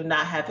lot to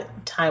not have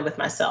time with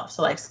myself.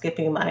 So like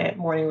skipping my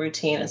morning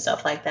routine and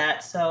stuff like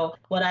that. So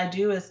what I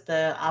do is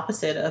the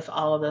opposite of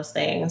all of those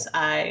things.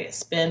 I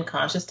spend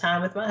conscious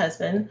time with my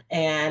husband,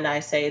 and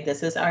I say,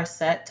 this is our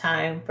set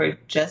time for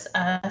just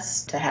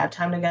us to have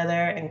time together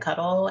and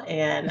cuddle,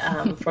 and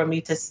for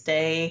me to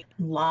stay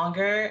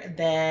longer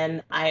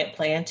than I had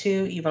planned to,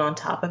 even on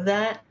top of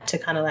that, to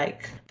kind of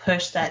like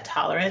push that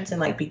tolerance and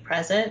like be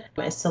present,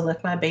 is to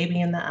look my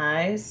baby in the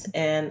eyes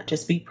and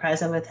just be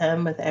present with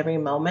him with every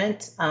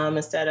moment,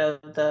 instead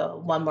of the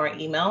one more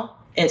email.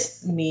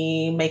 It's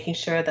me making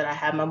sure that I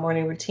have my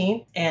morning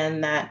routine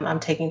and that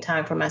I'm taking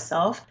time for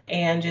myself,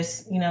 and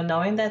just,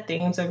 knowing that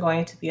things are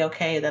going to be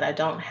okay, that I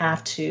don't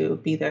have to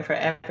be there for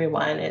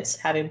everyone. It's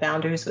having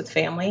boundaries with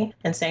family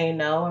and saying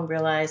no, and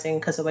realizing,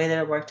 because the way that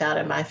it worked out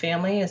in my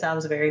family is I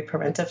was very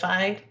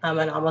parentified. I'm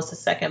almost a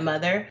second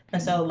mother.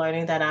 And so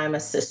learning that I'm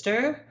a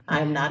sister,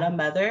 I'm not a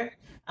mother.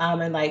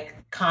 And like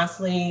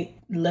constantly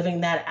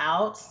living that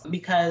out,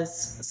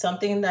 because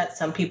something that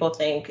some people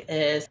think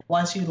is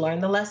once you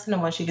learn the lesson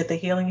and once you get the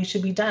healing, you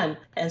should be done.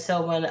 And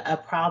so when a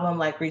problem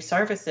like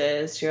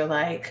resurfaces, you're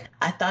like,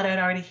 I thought I'd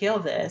already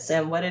healed this.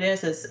 And what it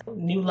is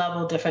new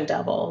level, different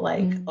devil,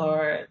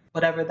 or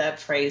whatever that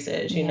phrase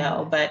is, you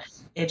know, but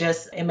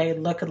it may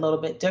look a little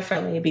bit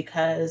differently,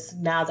 because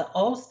now the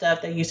old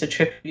stuff that used to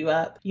trip you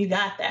up, you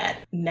got that.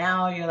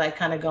 Now you're like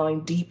kind of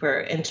going deeper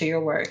into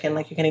your work, and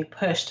like you're getting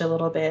pushed a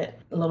little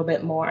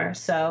bit more.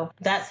 So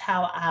that's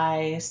how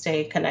I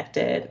stay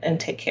connected and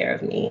take care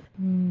of me.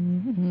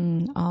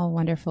 Mm-hmm. All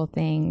wonderful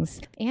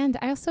things. And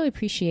I also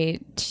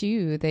appreciate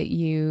too that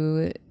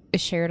you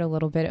shared a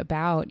little bit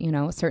about,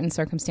 certain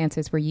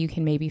circumstances where you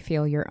can maybe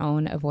feel your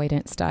own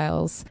avoidant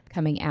styles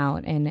coming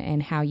out,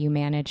 and how you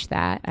manage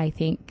that, I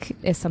think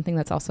is something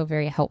that's also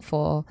very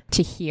helpful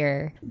to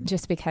hear,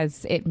 just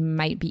because it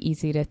might be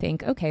easy to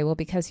think, okay, well,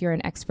 because you're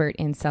an expert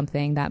in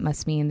something, that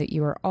must mean that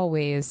you are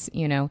always,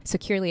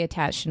 securely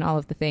attached in all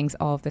of the things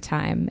all of the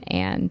time.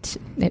 And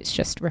it's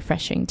just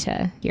refreshing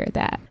to hear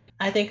that.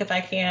 I think if I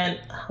can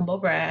humble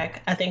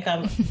brag, I think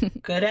I'm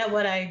good at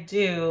what I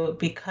do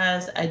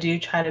because I do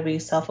try to be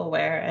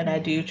self-aware, and I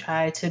do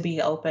try to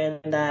be open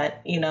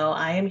that,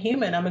 I am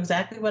human. I'm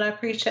exactly what I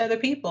preach to other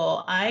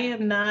people. I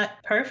am not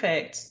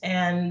perfect.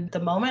 And the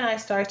moment I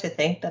start to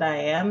think that I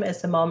am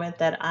is the moment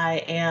that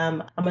I'm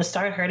going to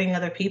start hurting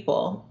other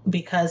people,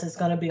 because it's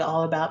going to be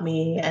all about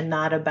me and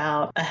not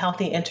about a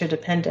healthy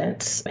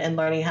interdependence, and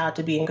learning how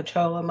to be in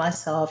control of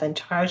myself and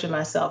charge of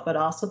myself, but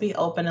also be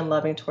open and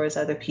loving towards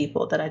other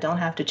people, that I don't don't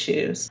have to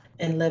choose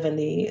and live in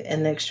the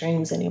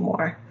extremes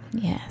anymore.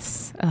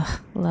 Yes.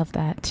 Oh, love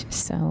that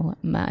so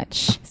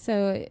much.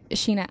 So,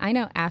 Shena, I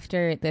know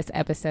after this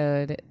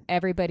episode,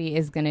 everybody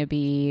is going to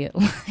be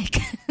like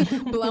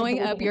blowing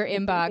up your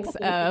inbox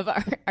of,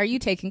 are you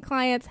taking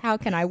clients? How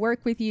can I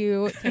work with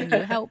you? Can you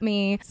help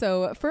me?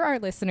 So for our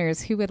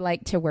listeners who would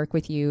like to work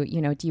with you,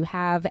 do you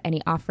have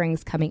any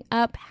offerings coming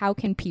up? How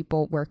can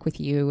people work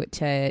with you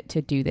to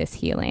do this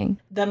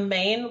healing? The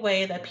main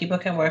way that people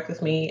can work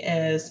with me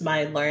is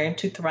my Learn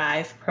to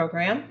Thrive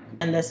program.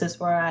 And this is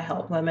where I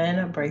help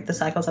women break the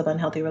cycles of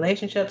unhealthy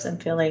relationships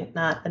and feeling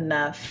not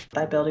enough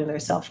by building their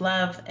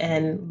self-love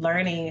and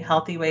learning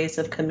healthy ways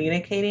of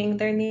communicating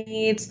their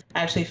needs,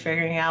 actually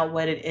figuring out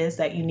what it is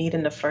that you need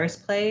in the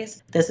first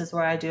place. This is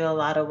where I do a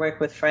lot of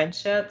work with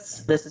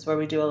friendships. This is where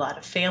we do a lot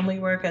of family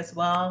work as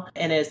well.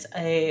 And it's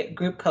a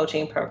group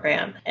coaching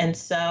program. And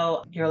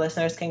so your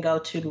listeners can go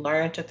to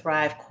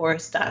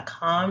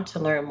learntothrivecourse.com to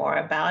learn more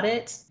about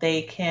it.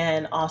 They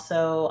can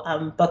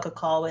also book a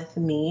call with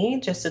me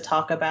just to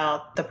talk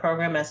about the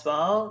program as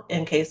well,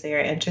 in case they are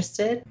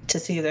interested, to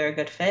see if they're a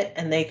good fit.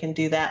 And they can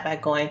do that by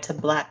going to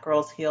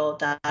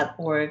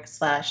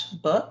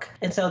blackgirlsheal.org/book.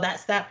 And so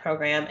that's that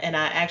program. And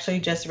I actually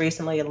just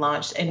recently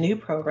launched a new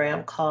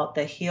program called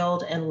the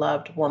Healed and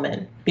Loved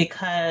Woman,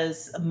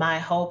 because my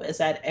hope is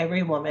that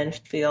every woman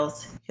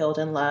feels healed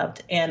and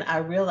loved. And I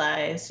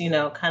realize,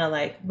 kind of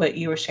like what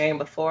you were sharing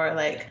before,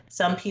 like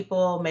some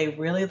people may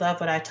really love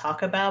what I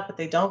talk about, but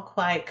they don't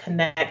quite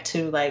connect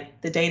to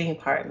like the dating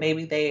part.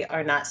 Maybe they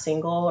are not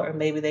single, or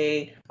maybe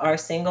they are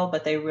single,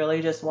 but they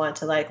really just want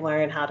to like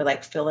learn how to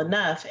like feel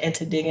enough and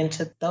to dig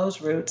into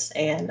those roots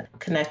and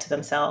connect to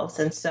themselves.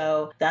 And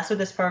so that's what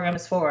this program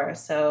is for.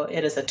 So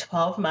it is a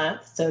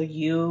 12-month. So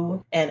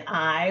you and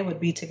I would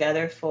be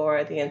together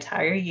for the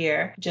entire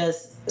year,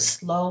 just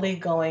slowly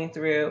going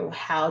through,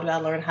 how do I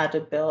learn how to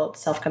build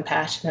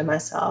self-compassion in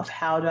myself?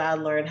 How do I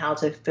learn how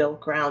to feel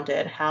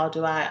grounded? How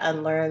do I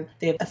unlearn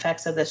the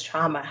effects of this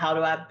trauma? How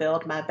do I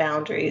build my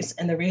boundaries?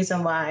 And the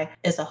reason why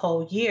it's a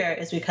whole year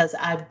is because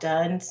I've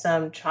done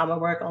some trauma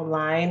work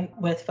online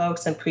with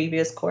folks in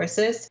previous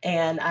courses.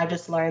 And I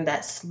just learned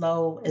that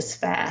slow is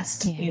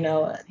fast.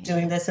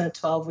 Doing this in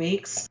 12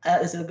 weeks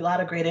is a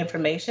lot of great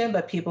information,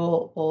 but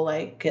people will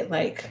like get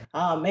like,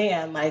 oh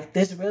man, like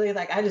this really,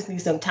 like, I just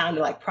need some time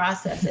to like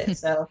process it.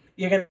 So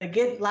you're going to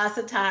get lots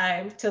of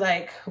time to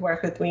like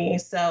work with me.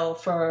 So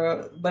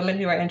for women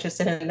who are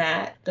interested in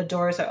that, the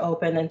doors are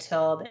open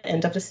until the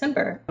end of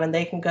December, and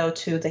they can go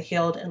to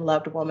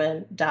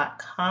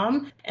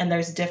thehealedandlovedwoman.com, and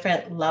there's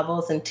different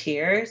levels and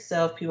tiers.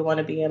 So if people want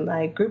to be in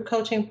my group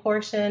coaching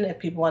portion, if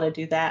people want to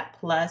do that,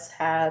 plus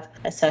have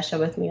a session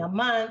with me a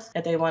month,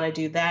 if they want to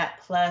do that,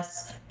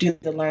 plus do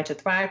the Learn to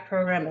Thrive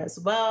program as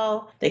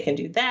well, they can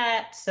do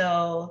that.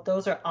 So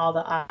those are all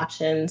the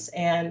options.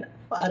 And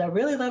what I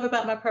really love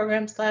about my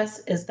programs, Les,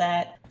 is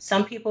that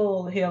some people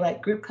will hear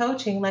like group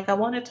coaching, like, I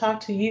want to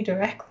talk to you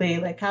directly.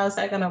 Like, how is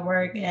that going to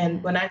work?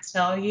 And when I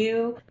tell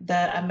you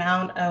the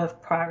amount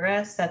of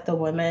progress that the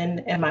women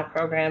in my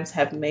programs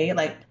have made,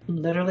 like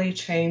literally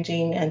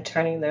changing and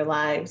turning their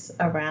lives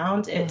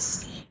around,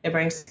 it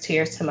brings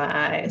tears to my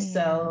eyes. Yeah.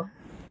 So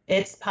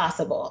it's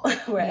possible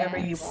wherever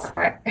you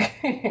are.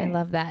 I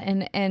love that.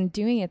 And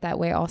doing it that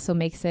way also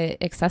makes it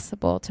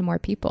accessible to more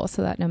people,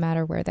 so that no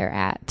matter where they're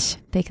at,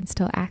 they can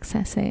still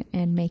access it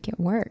and make it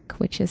work,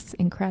 which is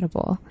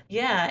incredible.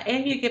 Yeah.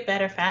 And you get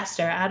better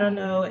faster. I don't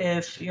know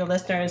if your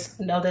listeners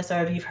know this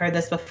or if you've heard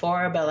this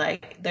before, but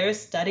like there's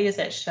studies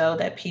that show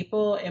that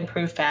people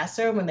improve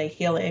faster when they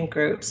heal in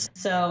groups.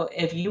 So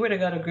if you were to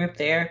go to group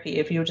therapy,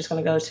 if you were just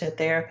going to go to a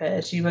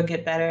therapist, you would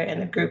get better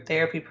in a group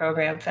therapy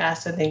program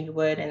faster than you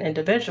would an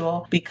individual,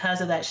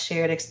 because of that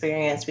shared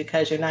experience,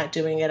 because you're not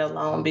doing it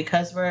alone,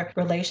 because we're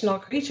relational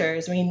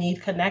creatures. We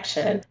need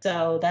connection.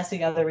 So that's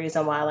the other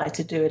reason why I like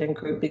to do it in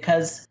group,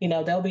 because,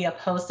 there'll be a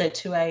post at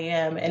 2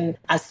 a.m. and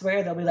I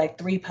swear there'll be like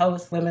 3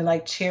 posts, women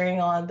like cheering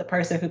on the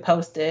person who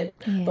posted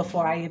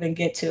before I even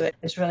get to it.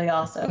 It's really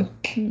awesome.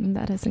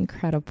 That is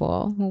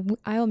incredible. Well,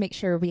 I'll make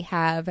sure we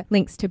have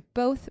links to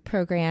both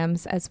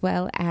programs as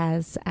well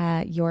as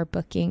your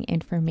booking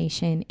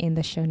information in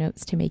the show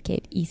notes to make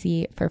it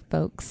easy for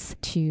folks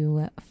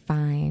to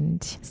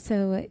find.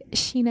 So,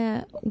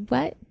 Shena,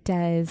 what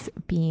does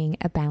being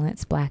a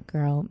balanced Black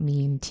girl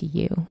mean to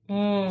you?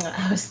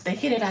 I was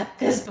thinking about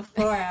this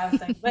before. I was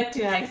like, what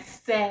do I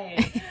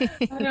say?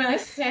 What do I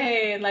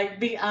say? Like,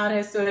 be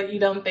honest so that you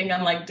don't think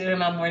I'm like doing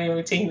my morning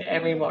routine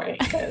every morning,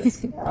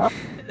 because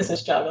it's a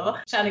struggle.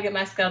 Trying to get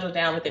my schedule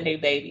down with a new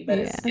baby, but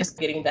it's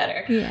getting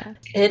better. Yeah.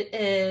 It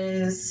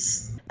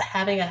is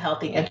having a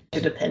healthy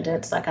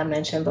interdependence, like I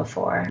mentioned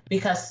before,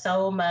 because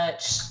so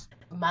much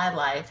my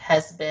life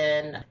has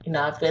been,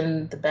 I've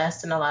been the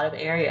best in a lot of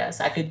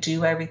areas. I could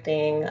do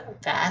everything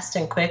fast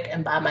and quick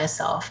and by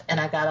myself. And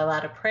I got a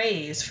lot of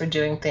praise for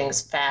doing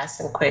things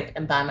fast and quick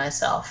and by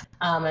myself,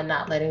 and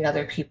not letting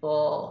other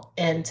people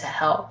in to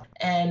help.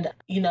 And,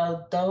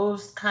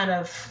 those kind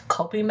of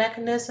coping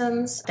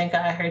mechanisms, I think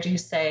I heard you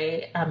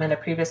say in a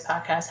previous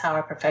podcast how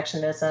our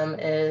perfectionism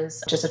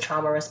is just a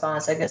trauma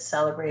response that gets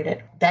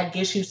celebrated. That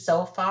gets you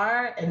so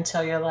far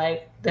until you're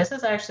like, this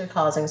is actually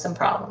causing some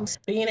problems.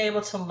 Being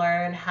able to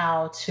learn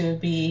how to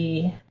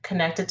be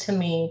connected to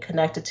me,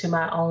 connected to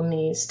my own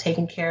needs,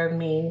 taking care of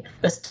me,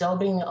 but still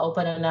being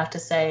open enough to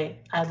say,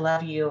 I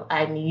love you,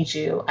 I need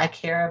you, I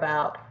care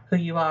about who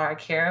you are, I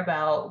care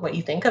about what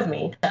you think of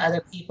me to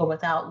other people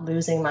without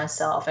losing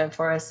myself, and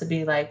for us to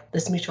be like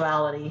this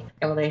mutuality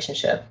in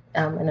relationship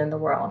and in the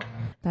world.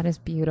 That is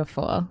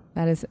beautiful.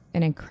 That is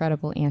an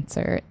incredible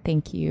answer.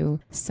 Thank you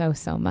so,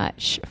 so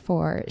much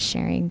for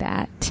sharing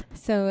that.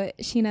 So,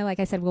 Shena, like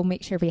I said, we'll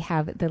make sure we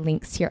have the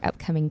links to your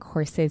upcoming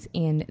courses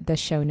in the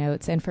show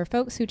notes. And for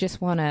folks who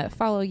just want to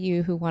follow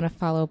you, who want to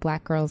follow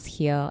Black Girls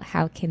Heal,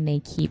 how can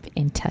they keep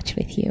in touch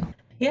with you?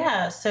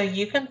 Yeah, so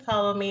you can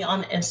follow me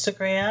on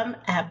Instagram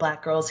at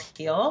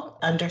blackgirlsheal_.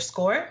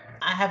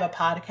 I have a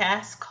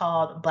podcast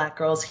called Black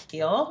Girls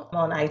Heal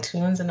on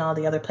iTunes and all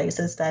the other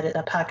places that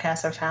the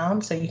podcasts are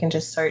found. So you can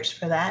just search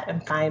for that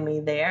and find me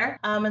there.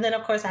 And then,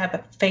 of course, I have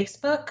a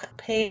Facebook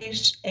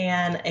page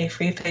and a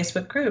free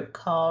Facebook group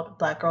called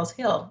Black Girls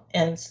Heal.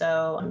 And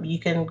so you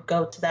can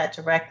go to that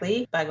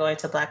directly by going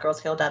to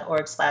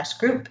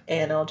blackgirlsheal.org/group,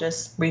 and it'll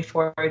just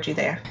re-forward you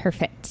there.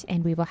 Perfect.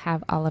 And we will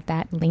have all of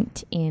that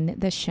linked in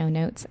the show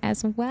notes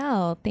as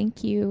well.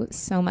 Thank you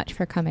so much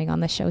for coming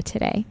on the show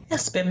today.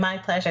 It's been my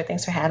pleasure.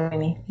 Thanks for having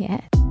me. Yeah.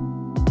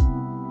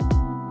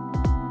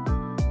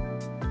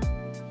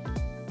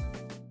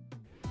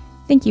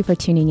 Thank you for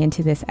tuning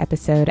into this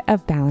episode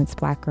of Balanced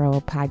Black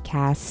Girl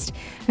Podcast.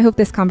 I hope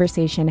this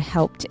conversation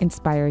helped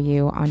inspire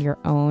you on your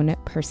own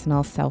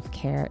personal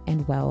self-care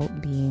and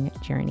well-being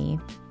journey.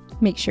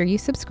 Make sure you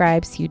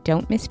subscribe so you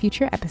don't miss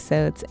future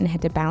episodes, and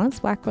head to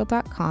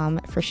balancedblackgirl.com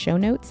for show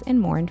notes and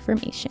more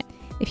information.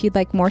 If you'd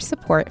like more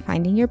support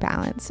finding your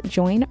balance,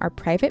 join our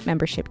private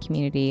membership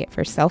community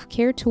for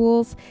self-care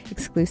tools,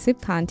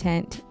 exclusive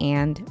content,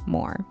 and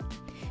more.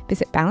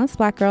 Visit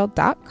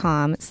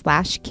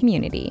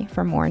balancedblackgirl.com/community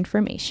for more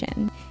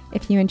information.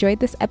 If you enjoyed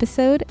this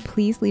episode,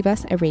 please leave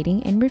us a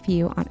rating and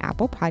review on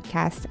Apple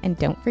Podcasts, and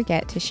don't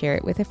forget to share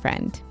it with a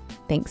friend.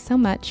 Thanks so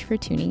much for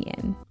tuning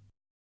in.